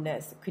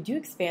numbness. Could you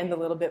expand a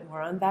little bit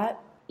more on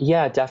that?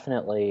 Yeah,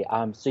 definitely.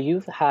 So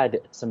you've had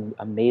some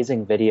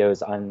amazing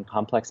videos on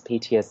complex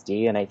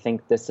PTSD, and I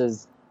think this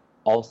is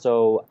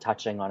also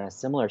touching on a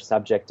similar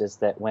subject, is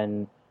that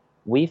when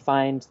we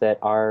find that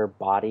our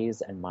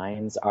bodies and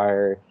minds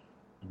are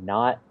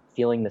not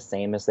feeling the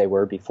same as they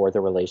were before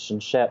the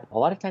relationship, a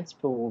lot of times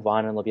people move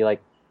on and they'll be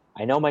like,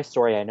 I know my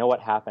story, I know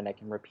what happened, I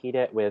can repeat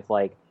it with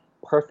like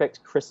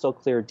perfect crystal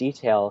clear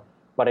detail,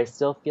 but I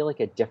still feel like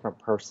a different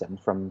person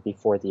from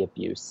before the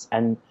abuse.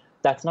 And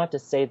that's not to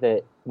say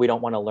that we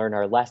don't want to learn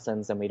our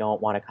lessons and we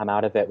don't want to come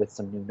out of it with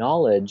some new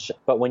knowledge,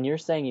 but when you're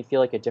saying you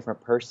feel like a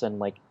different person,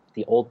 like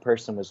the old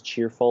person was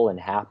cheerful and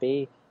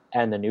happy,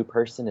 and the new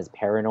person is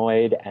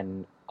paranoid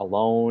and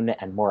alone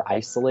and more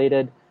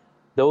isolated,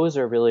 those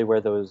are really where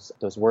those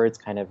words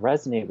kind of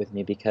resonate with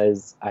me,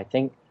 because I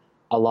think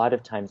a lot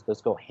of times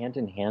those go hand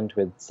in hand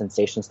with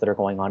sensations that are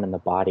going on in the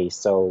body.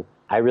 So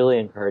I really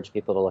encourage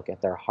people to look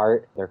at their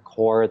heart, their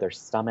core, their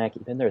stomach,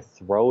 even their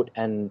throat,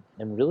 and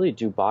really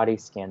do body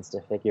scans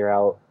to figure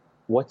out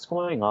what's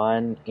going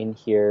on in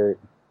here.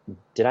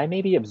 Did I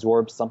maybe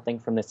absorb something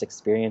from this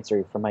experience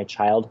or from my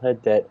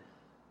childhood that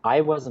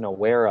I wasn't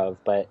aware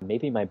of, but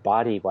maybe my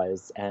body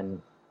was,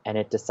 and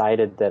it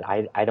decided that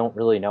I don't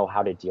really know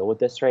how to deal with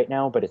this right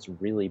now, but it's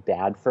really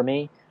bad for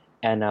me.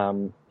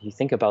 And you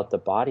think about the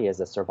body as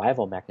a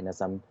survival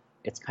mechanism,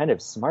 it's kind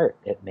of smart.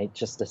 It may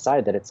just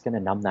decide that it's going to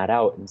numb that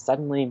out, and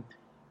suddenly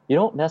you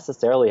don't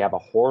necessarily have a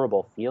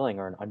horrible feeling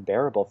or an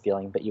unbearable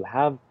feeling, but you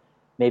have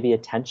maybe a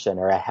tension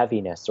or a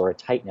heaviness or a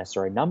tightness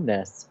or a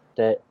numbness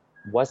that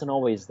wasn't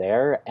always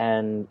there,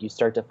 and you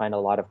start to find a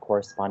lot of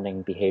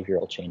corresponding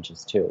behavioral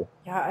changes too.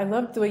 Yeah, I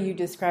loved the way you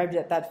described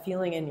it, that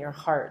feeling in your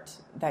heart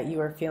that you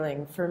were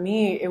feeling. For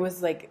me, it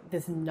was like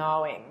this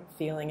gnawing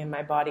feeling in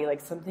my body, like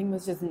something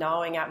was just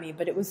gnawing at me,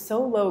 but it was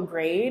so low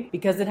grade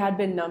because it had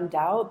been numbed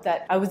out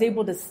that I was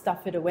able to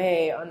stuff it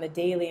away on the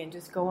daily and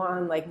just go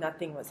on like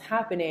nothing was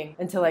happening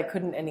until I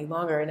couldn't any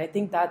longer. And I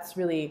think that's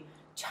really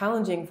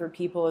challenging for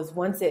people, is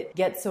once it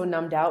gets so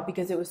numbed out,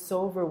 because it was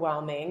so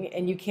overwhelming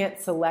and you can't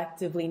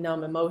selectively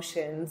numb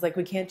emotions. Like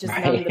we can't just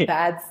numb the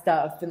bad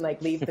stuff and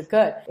like leave the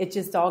good. It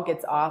just all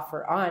gets off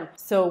or on.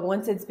 So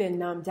once it's been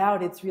numbed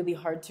out, it's really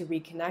hard to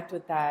reconnect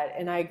with that.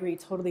 And I agree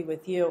totally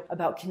with you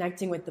about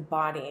connecting with the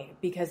body,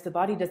 because the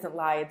body doesn't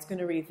lie. It's going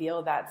to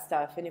reveal that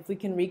stuff. And if we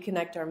can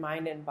reconnect our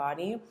mind and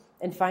body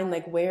and find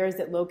like where is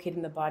it located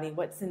in the body,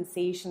 what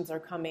sensations are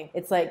coming.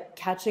 It's like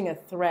catching a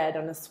thread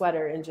on a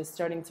sweater and just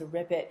starting to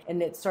rip it,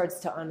 and it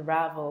starts to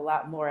unravel a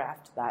lot more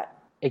after that.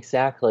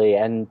 Exactly.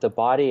 And the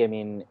body, I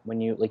mean,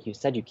 when you, like you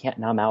said, you can't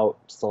numb out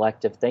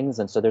selective things.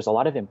 And so there's a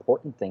lot of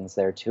important things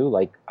there too,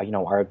 like,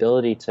 our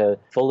ability to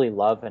fully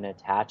love and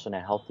attach in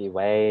a healthy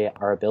way,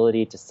 our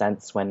ability to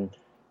sense when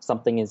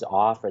something is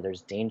off or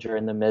there's danger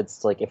in the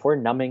midst. Like if we're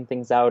numbing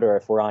things out, or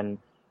if we're on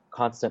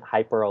constant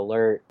hyper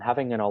alert,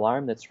 having an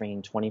alarm that's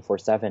ringing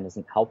 24/7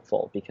 isn't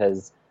helpful,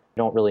 because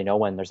you don't really know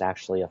when there's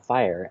actually a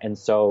fire. And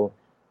so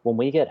when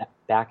we get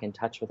back in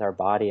touch with our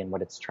body and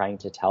what it's trying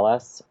to tell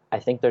us, I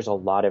think there's a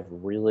lot of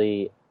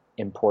really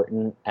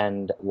important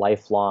and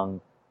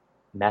lifelong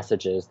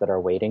messages that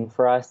are waiting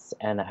for us.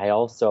 And I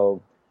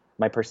also,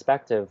 my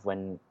perspective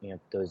when,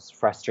 those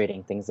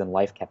frustrating things in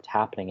life kept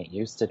happening, it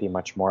used to be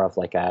much more of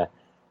like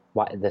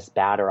why this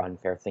bad or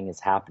unfair thing is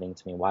happening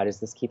to me. Why does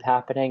this keep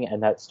happening?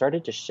 And that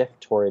started to shift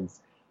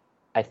towards,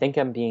 I think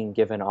I'm being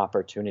given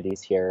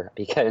opportunities here,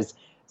 because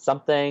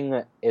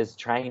something is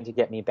trying to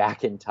get me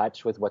back in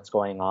touch with what's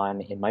going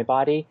on in my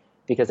body.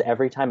 Because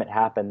every time it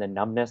happened, the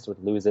numbness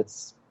would lose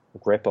its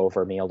grip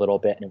over me a little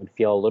bit, and it would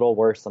feel a little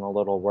worse and a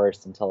little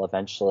worse until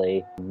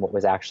eventually what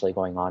was actually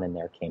going on in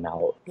there came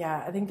out.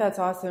 Yeah, I think that's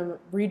awesome.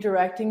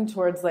 Redirecting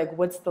towards like,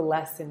 what's the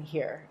lesson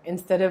here?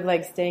 Instead of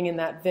like staying in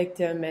that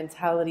victim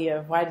mentality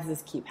of why does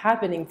this keep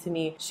happening to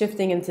me?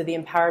 Shifting into the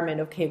empowerment.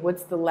 Okay,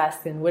 what's the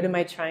lesson? What am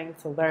I trying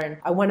to learn?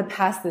 I want to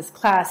pass this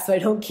class so I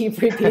don't keep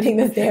repeating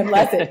this damn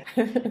lesson.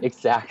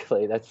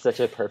 Exactly. That's such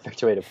a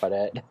perfect way to put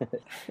it.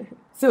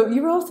 So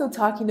you were also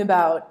talking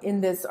about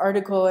in this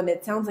article, and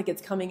it sounds like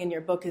it's coming in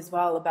your book as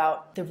well,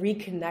 about the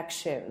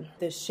reconnection,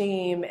 the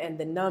shame and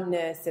the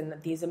numbness and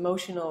these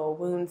emotional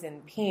wounds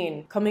and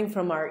pain coming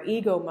from our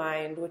ego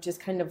mind, which is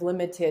kind of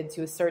limited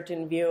to a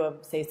certain view of,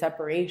 say,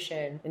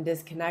 separation and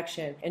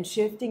disconnection, and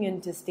shifting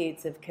into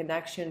states of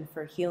connection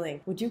for healing.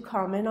 Would you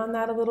comment on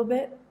that a little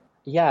bit?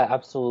 Yeah,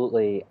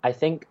 absolutely. I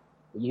think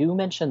you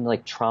mentioned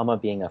like trauma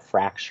being a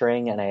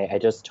fracturing, and I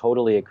just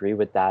totally agree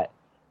with that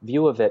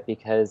view of it,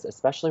 because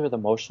especially with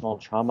emotional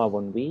trauma,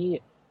 when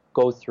we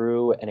go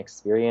through an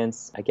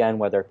experience, again,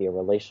 whether it be a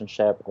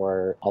relationship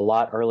or a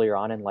lot earlier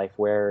on in life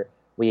where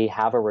we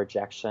have a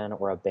rejection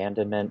or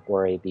abandonment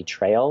or a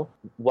betrayal,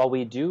 while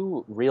we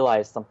do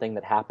realize something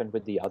that happened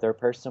with the other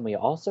person, we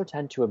also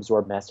tend to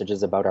absorb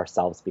messages about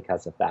ourselves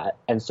because of that.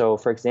 And so,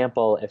 for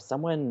example, if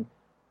someone,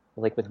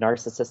 like with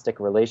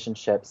narcissistic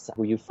relationships,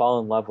 who you fall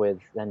in love with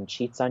then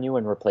cheats on you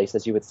and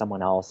replaces you with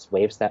someone else,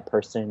 waves that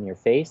person in your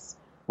face,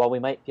 while we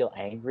might feel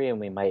angry and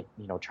we might,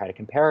 try to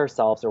compare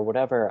ourselves or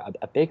whatever,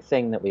 a big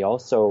thing that we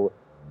also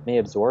may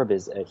absorb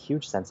is a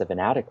huge sense of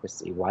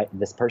inadequacy. Why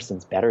this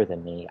person's better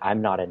than me?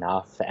 I'm not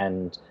enough,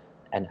 and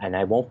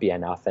I won't be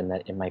enough. And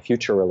that in my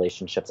future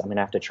relationships, I'm going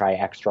to have to try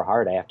extra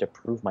hard. I have to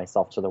prove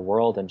myself to the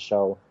world and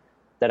show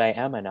that I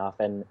am enough.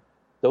 And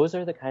those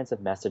are the kinds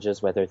of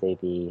messages, whether they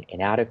be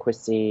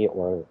inadequacy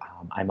or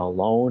I'm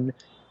alone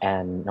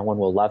and no one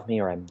will love me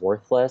or I'm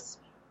worthless.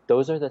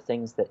 Those are the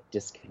things that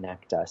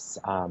disconnect us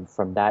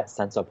from that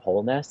sense of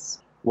wholeness.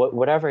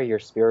 Whatever your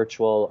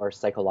spiritual or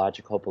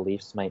psychological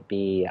beliefs might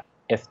be,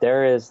 if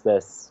there is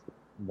this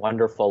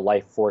wonderful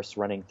life force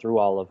running through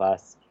all of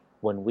us,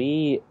 when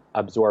we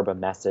absorb a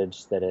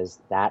message that is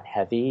that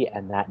heavy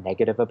and that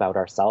negative about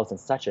ourselves and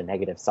such a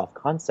negative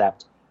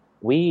self-concept,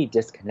 we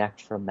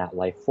disconnect from that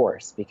life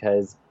force,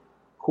 because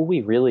who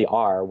we really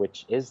are,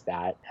 which is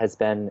that, has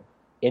been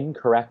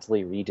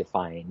incorrectly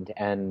redefined,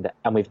 and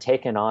we've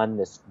taken on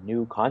this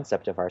new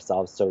concept of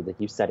ourselves. So like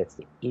you said, it's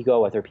the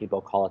ego, other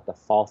people call it the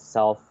false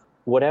self.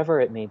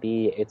 Whatever it may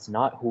be, it's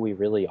not who we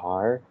really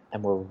are,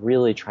 and we're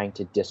really trying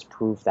to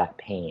disprove that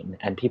pain.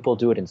 And people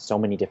do it in so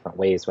many different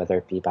ways, whether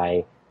it be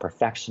by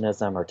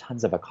perfectionism or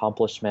tons of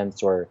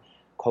accomplishments or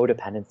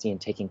codependency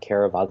and taking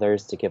care of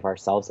others to give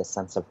ourselves a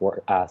sense of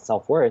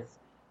self-worth.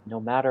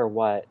 No matter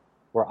what,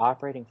 we're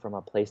operating from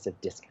a place of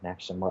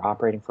disconnection. We're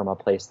operating from a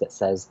place that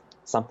says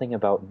something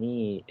about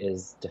me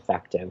is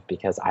defective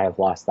because I have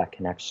lost that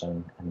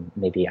connection and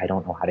maybe I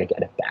don't know how to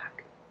get it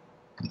back.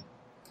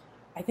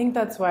 I think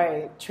that's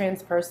why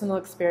transpersonal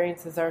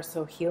experiences are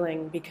so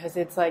healing, because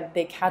it's like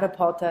they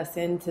catapult us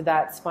into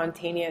that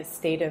spontaneous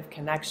state of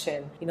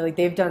connection. Like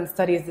they've done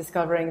studies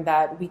discovering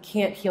that we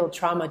can't heal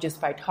trauma just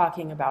by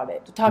talking about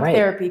it. Talk Right.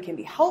 therapy can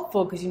be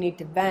helpful because you need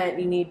to vent,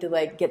 you need to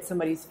like get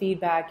somebody's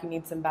feedback, you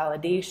need some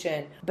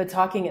validation, but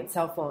talking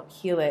itself won't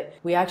heal it.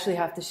 We actually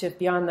have to shift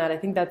beyond that. I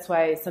think that's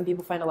why some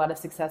people find a lot of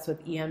success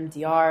with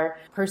EMDR.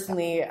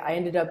 Personally, I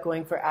ended up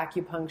going for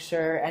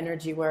acupuncture,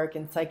 energy work,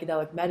 and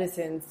psychedelic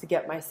medicines to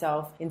get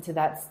myself into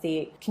that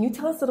state. Can you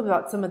tell us a little bit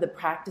about some of the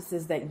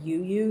practices that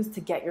you use to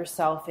get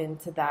yourself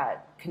into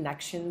that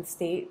connection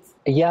state?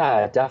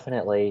 Yeah,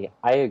 definitely.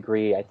 I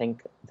agree. I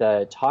think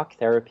the talk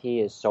therapy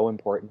is so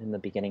important in the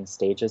beginning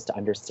stages to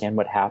understand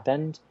what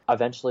happened.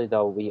 Eventually,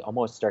 though, we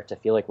almost start to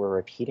feel like we're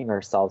repeating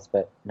ourselves,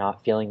 but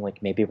not feeling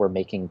like maybe we're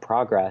making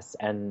progress.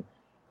 And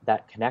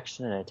that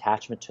connection and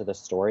attachment to the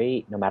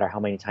story, no matter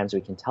how many times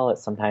we can tell it,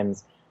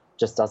 sometimes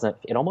just doesn't,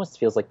 it almost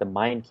feels like the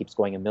mind keeps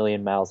going a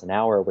million miles an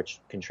hour, which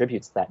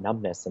contributes to that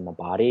numbness in the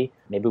body.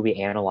 Maybe we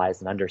analyze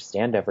and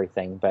understand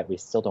everything, but we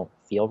still don't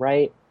feel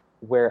right.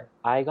 Where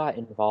I got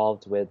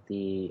involved with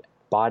the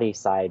body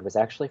side was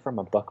actually from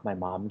a book my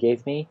mom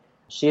gave me.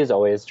 She has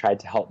always tried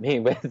to help me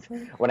with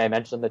when I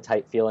mentioned the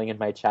tight feeling in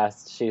my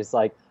chest. She's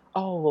like,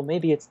 oh, well,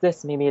 maybe it's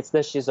this, maybe it's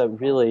this. She's a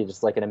really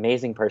just like an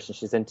amazing person.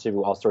 She's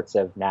into all sorts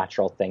of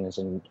natural things,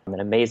 and I'm an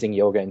amazing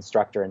yoga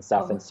instructor and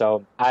stuff. Oh. And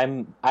so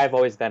I've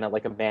always been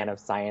like a man of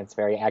science,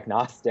 very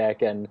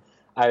agnostic. And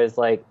I was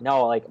like,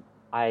 no, like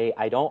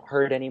I don't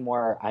hurt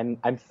anymore.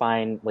 I'm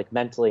fine. Like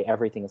mentally,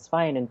 everything is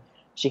fine. And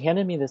she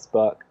handed me this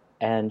book,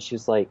 and she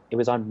was like, it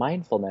was on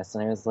mindfulness.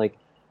 And I was like,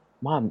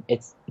 Mom,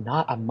 it's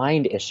not a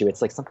mind issue.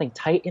 It's like something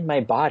tight in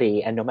my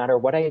body, and no matter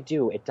what I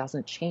do, it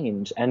doesn't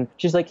change. And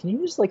she's like, can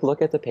you just like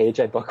look at the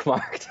page I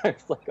bookmarked? I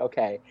was like,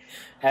 okay.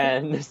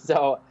 And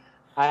so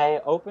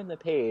I opened the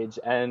page,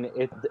 and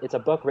it's a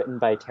book written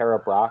by Tara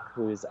Brach,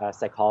 who's a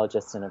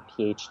psychologist and a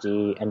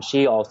PhD, and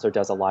she also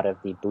does a lot of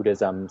the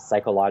Buddhism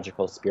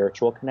psychological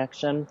spiritual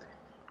connection.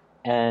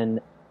 And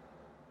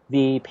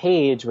the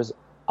page was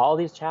all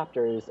these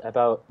chapters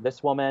about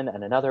this woman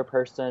and another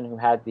person who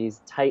had these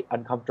tight,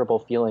 uncomfortable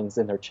feelings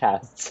in their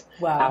chests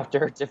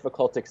after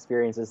difficult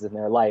experiences in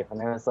their life.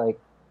 And I was like,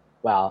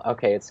 wow,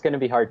 okay, it's going to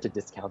be hard to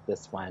discount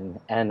this one.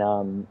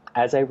 And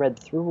as I read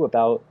through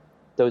about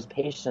those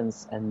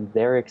patients and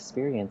their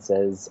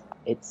experiences,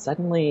 it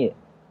suddenly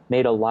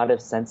made a lot of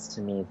sense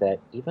to me that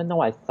even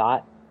though I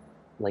thought,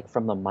 like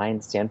from the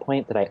mind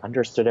standpoint, that I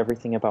understood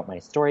everything about my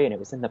story and it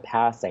was in the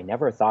past, I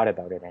never thought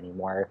about it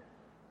anymore.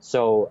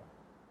 So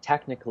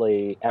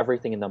technically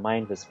everything in the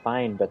mind was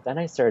fine, but then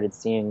I started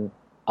seeing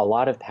a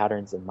lot of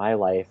patterns in my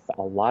life,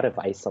 a lot of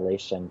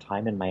isolation,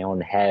 time in my own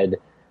head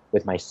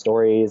with my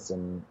stories,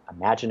 and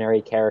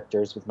imaginary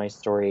characters with my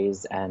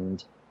stories,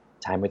 and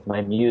time with my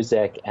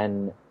music.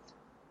 And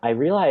I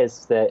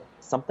realized that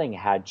something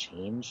had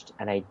changed,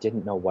 and I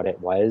didn't know what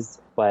it was,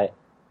 but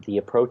the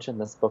approach in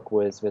this book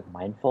was with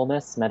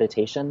mindfulness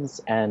meditations.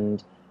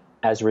 And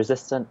as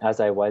resistant as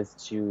I was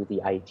to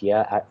the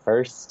idea at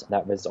first,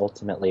 that was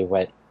ultimately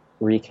what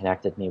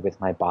reconnected me with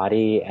my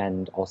body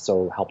and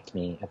also helped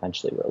me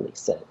eventually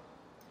release it.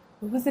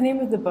 What was the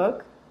name of the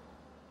book?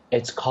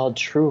 It's called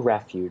True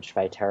Refuge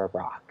by Tara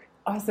Brach.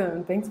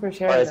 Awesome. Thanks for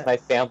sharing Or as that. my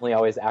family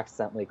always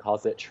accidentally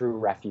calls it, True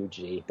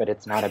Refugee, but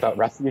it's not about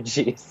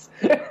refugees.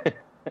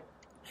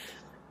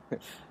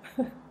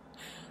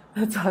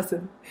 That's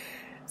awesome.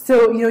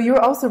 So, you're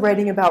also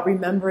writing about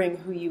remembering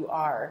who you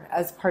are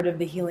as part of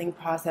the healing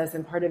process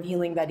and part of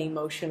healing that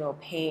emotional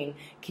pain.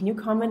 Can you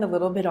comment a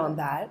little bit on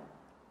that?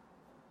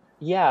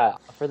 Yeah,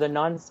 for the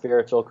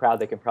non-spiritual crowd,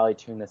 they can probably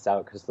tune this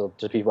out because they'll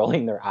just be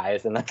rolling their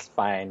eyes, and that's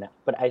fine.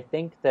 But I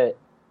think that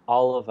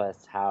all of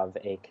us have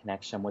a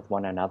connection with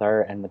one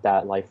another and with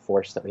that life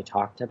force that we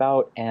talked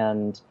about.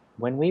 And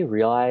when we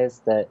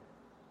realize that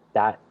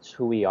that's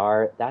who we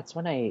are, that's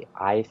when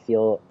I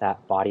feel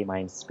that body,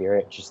 mind,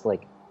 spirit just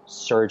like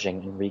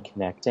surging and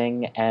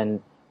reconnecting.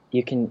 And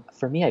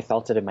for me, I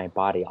felt it in my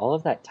body. All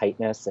of that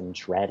tightness and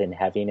dread and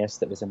heaviness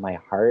that was in my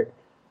heart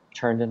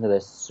turned into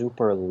this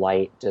super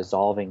light,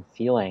 dissolving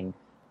feeling.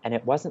 And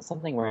it wasn't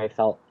something where I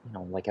felt,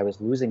 like I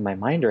was losing my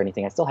mind or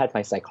anything. I still had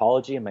my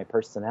psychology and my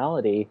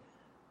personality,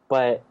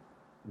 but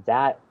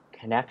that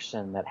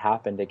connection that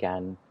happened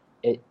again,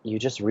 you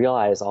just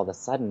realize all of a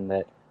sudden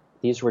that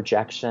these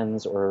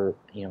rejections or,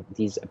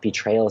 these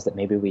betrayals that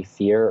maybe we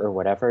fear or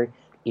whatever,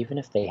 even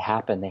if they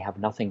happen, they have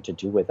nothing to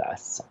do with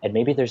us. And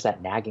maybe there's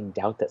that nagging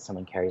doubt that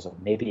someone carries, or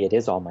maybe it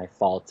is all my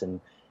fault, and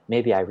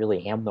maybe I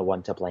really am the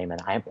one to blame,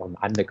 and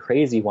I'm the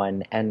crazy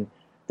one. And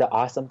the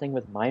awesome thing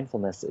with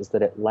mindfulness is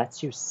that it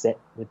lets you sit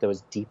with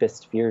those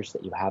deepest fears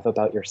that you have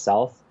about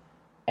yourself,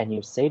 and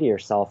you say to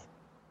yourself,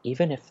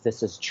 even if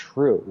this is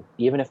true,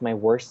 even if my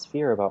worst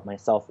fear about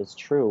myself is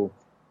true,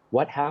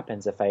 what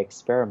happens if I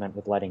experiment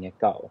with letting it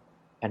go?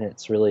 And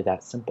it's really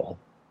that simple.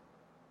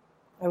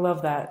 I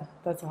love that.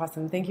 That's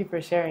awesome. Thank you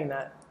for sharing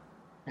that.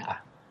 Yeah.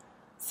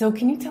 So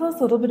can you tell us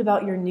a little bit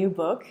about your new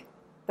book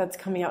that's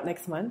coming out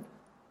next month?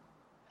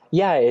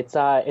 Yeah,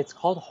 it's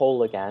called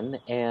Whole Again,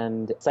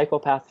 and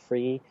Psychopath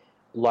Free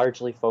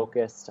largely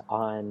focused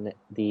on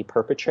the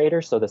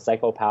perpetrator, so the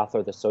psychopath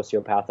or the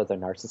sociopath or the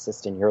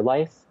narcissist in your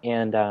life,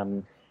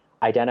 and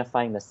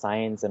identifying the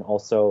signs, and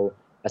also,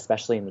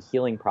 especially in the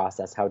healing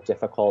process, how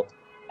difficult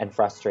and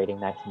frustrating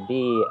that can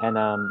be.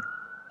 And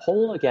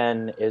Whole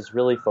Again is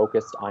really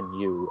focused on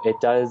you.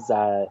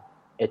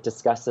 It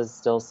discusses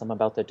still some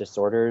about the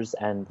disorders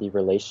and the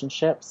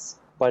relationships,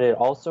 but it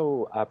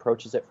also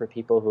approaches it for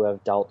people who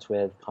have dealt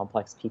with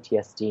complex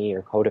PTSD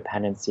or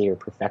codependency or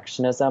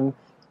perfectionism,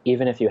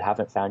 even if you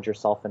haven't found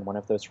yourself in one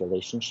of those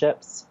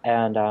relationships.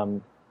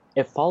 And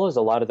it follows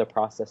a lot of the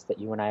process that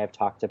you and I have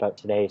talked about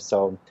today.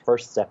 So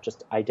first step,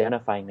 just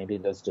identifying maybe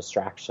those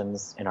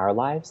distractions in our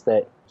lives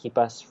that keep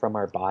us from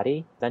our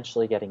body,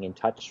 eventually getting in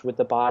touch with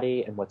the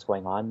body and what's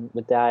going on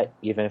with that,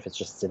 even if it's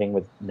just sitting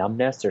with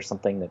numbness or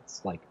something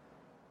that's like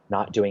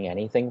not doing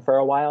anything for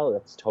a while,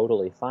 that's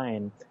totally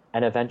fine.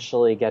 And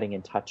eventually getting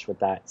in touch with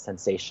that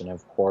sensation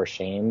of core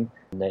shame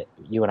that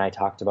you and I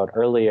talked about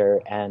earlier,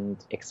 and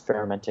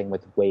experimenting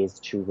with ways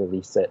to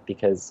release it,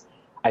 because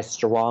I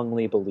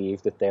strongly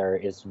believe that there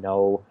is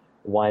no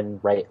one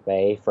right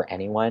way for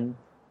anyone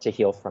to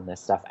heal from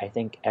this stuff. I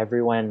think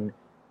everyone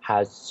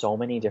has so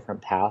many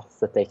different paths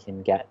that they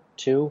can get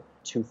to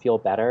feel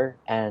better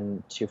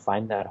and to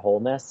find that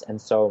wholeness. And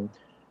so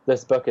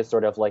this book is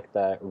sort of like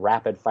the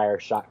rapid fire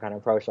shotgun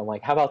approach. I'm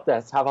like, how about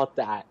this? How about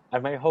that?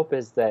 And my hope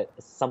is that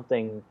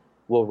something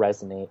will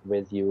resonate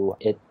with you.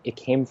 It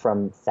came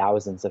from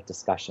thousands of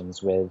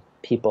discussions with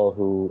people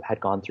who had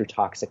gone through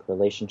toxic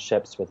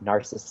relationships with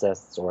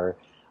narcissists or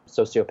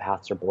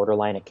sociopaths or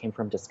borderline. It came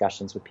from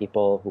discussions with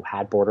people who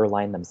had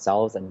borderline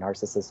themselves and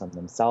narcissism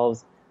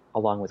themselves,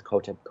 along with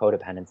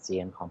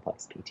codependency and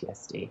complex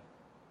PTSD.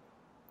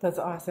 That's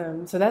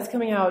awesome. So that's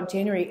coming out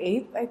January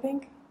 8th, I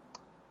think?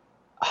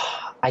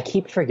 I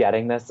keep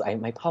forgetting this.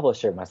 My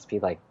publisher must be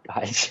like,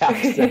 God,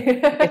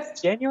 Jackson.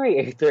 It's January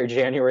 8th or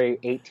January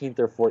 18th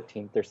or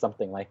 14th or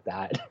something like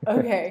that.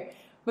 Okay.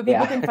 But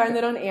people can find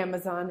it on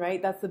Amazon,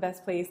 right? That's the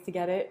best place to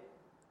get it?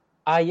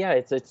 Yeah,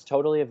 it's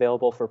totally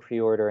available for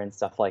pre-order and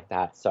stuff like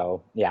that.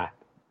 So, yeah.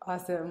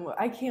 Awesome. Well,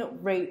 I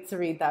can't wait to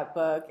read that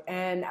book.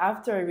 And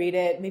after I read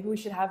it, maybe we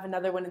should have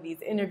another one of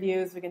these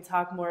interviews. We can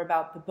talk more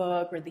about the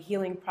book or the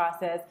healing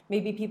process.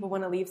 Maybe people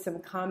want to leave some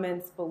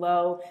comments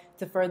below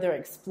to further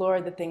explore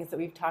the things that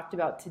we've talked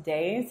about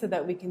today, so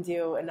that we can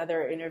do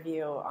another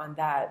interview on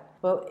that.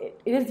 Well,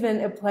 it has been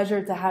a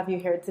pleasure to have you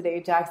here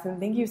today, Jackson.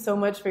 Thank you so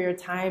much for your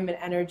time and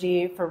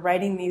energy, for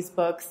writing these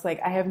books.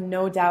 Like, I have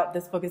no doubt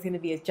this book is going to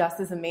be just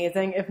as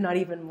amazing, if not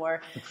even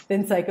more,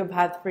 than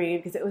Psychopath Free,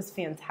 because it was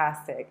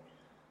fantastic.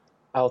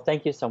 Oh,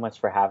 thank you so much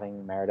for having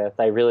me, Meredith.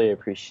 I really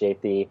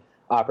appreciate the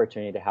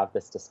opportunity to have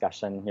this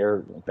discussion.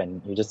 You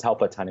just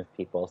help a ton of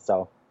people,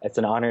 so it's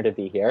an honor to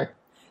be here.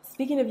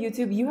 Speaking of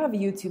YouTube, you have a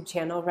YouTube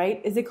channel, right?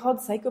 Is it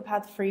called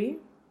Psychopath Free?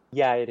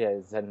 Yeah, it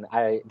is, and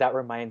that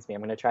reminds me,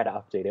 I'm going to try to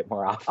update it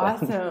more often.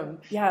 Awesome.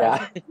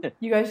 Yeah.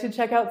 You guys should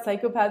check out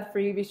Psychopath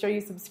Free. Be sure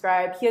you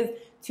subscribe. He has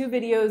 2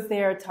 videos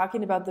there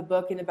talking about the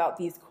book and about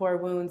these core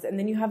wounds, and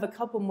then you have a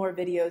couple more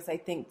videos, I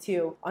think,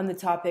 too, on the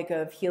topic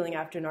of healing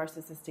after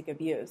narcissistic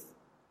abuse.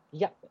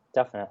 Yeah,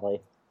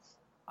 definitely.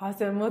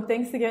 Awesome. Well,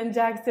 thanks again,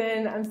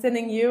 Jackson. I'm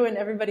sending you and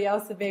everybody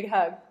else a big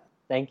hug.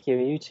 Thank you.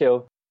 You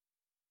too.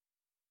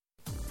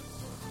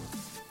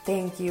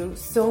 Thank you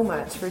so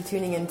much for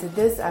tuning into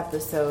this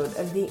episode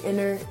of the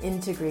Inner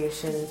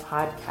Integration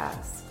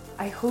Podcast.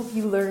 I hope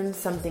you learned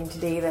something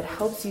today that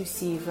helps you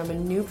see from a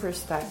new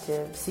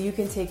perspective, so you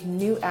can take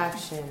new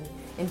action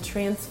and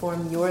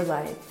transform your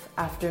life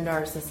after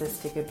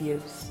narcissistic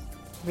abuse.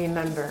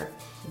 Remember,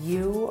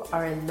 you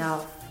are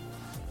enough.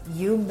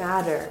 You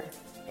matter,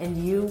 and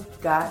you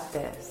got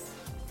this.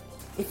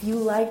 If you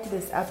liked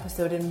this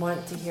episode and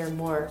want to hear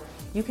more,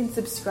 you can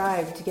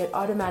subscribe to get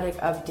automatic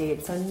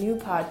updates on new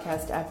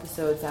podcast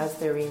episodes as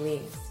they're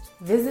released.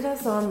 Visit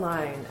us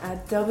online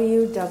at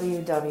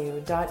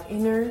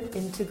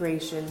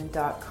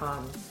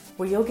www.innerintegration.com,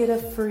 where you'll get a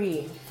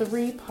free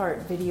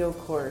 3-part video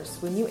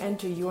course when you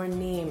enter your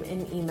name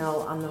and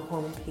email on the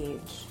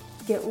homepage.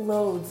 Get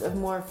loads of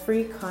more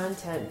free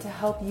content to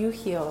help you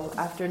heal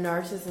after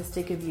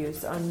narcissistic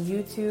abuse on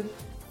YouTube,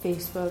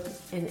 Facebook,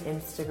 and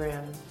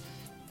Instagram.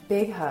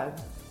 Big hug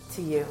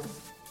to you.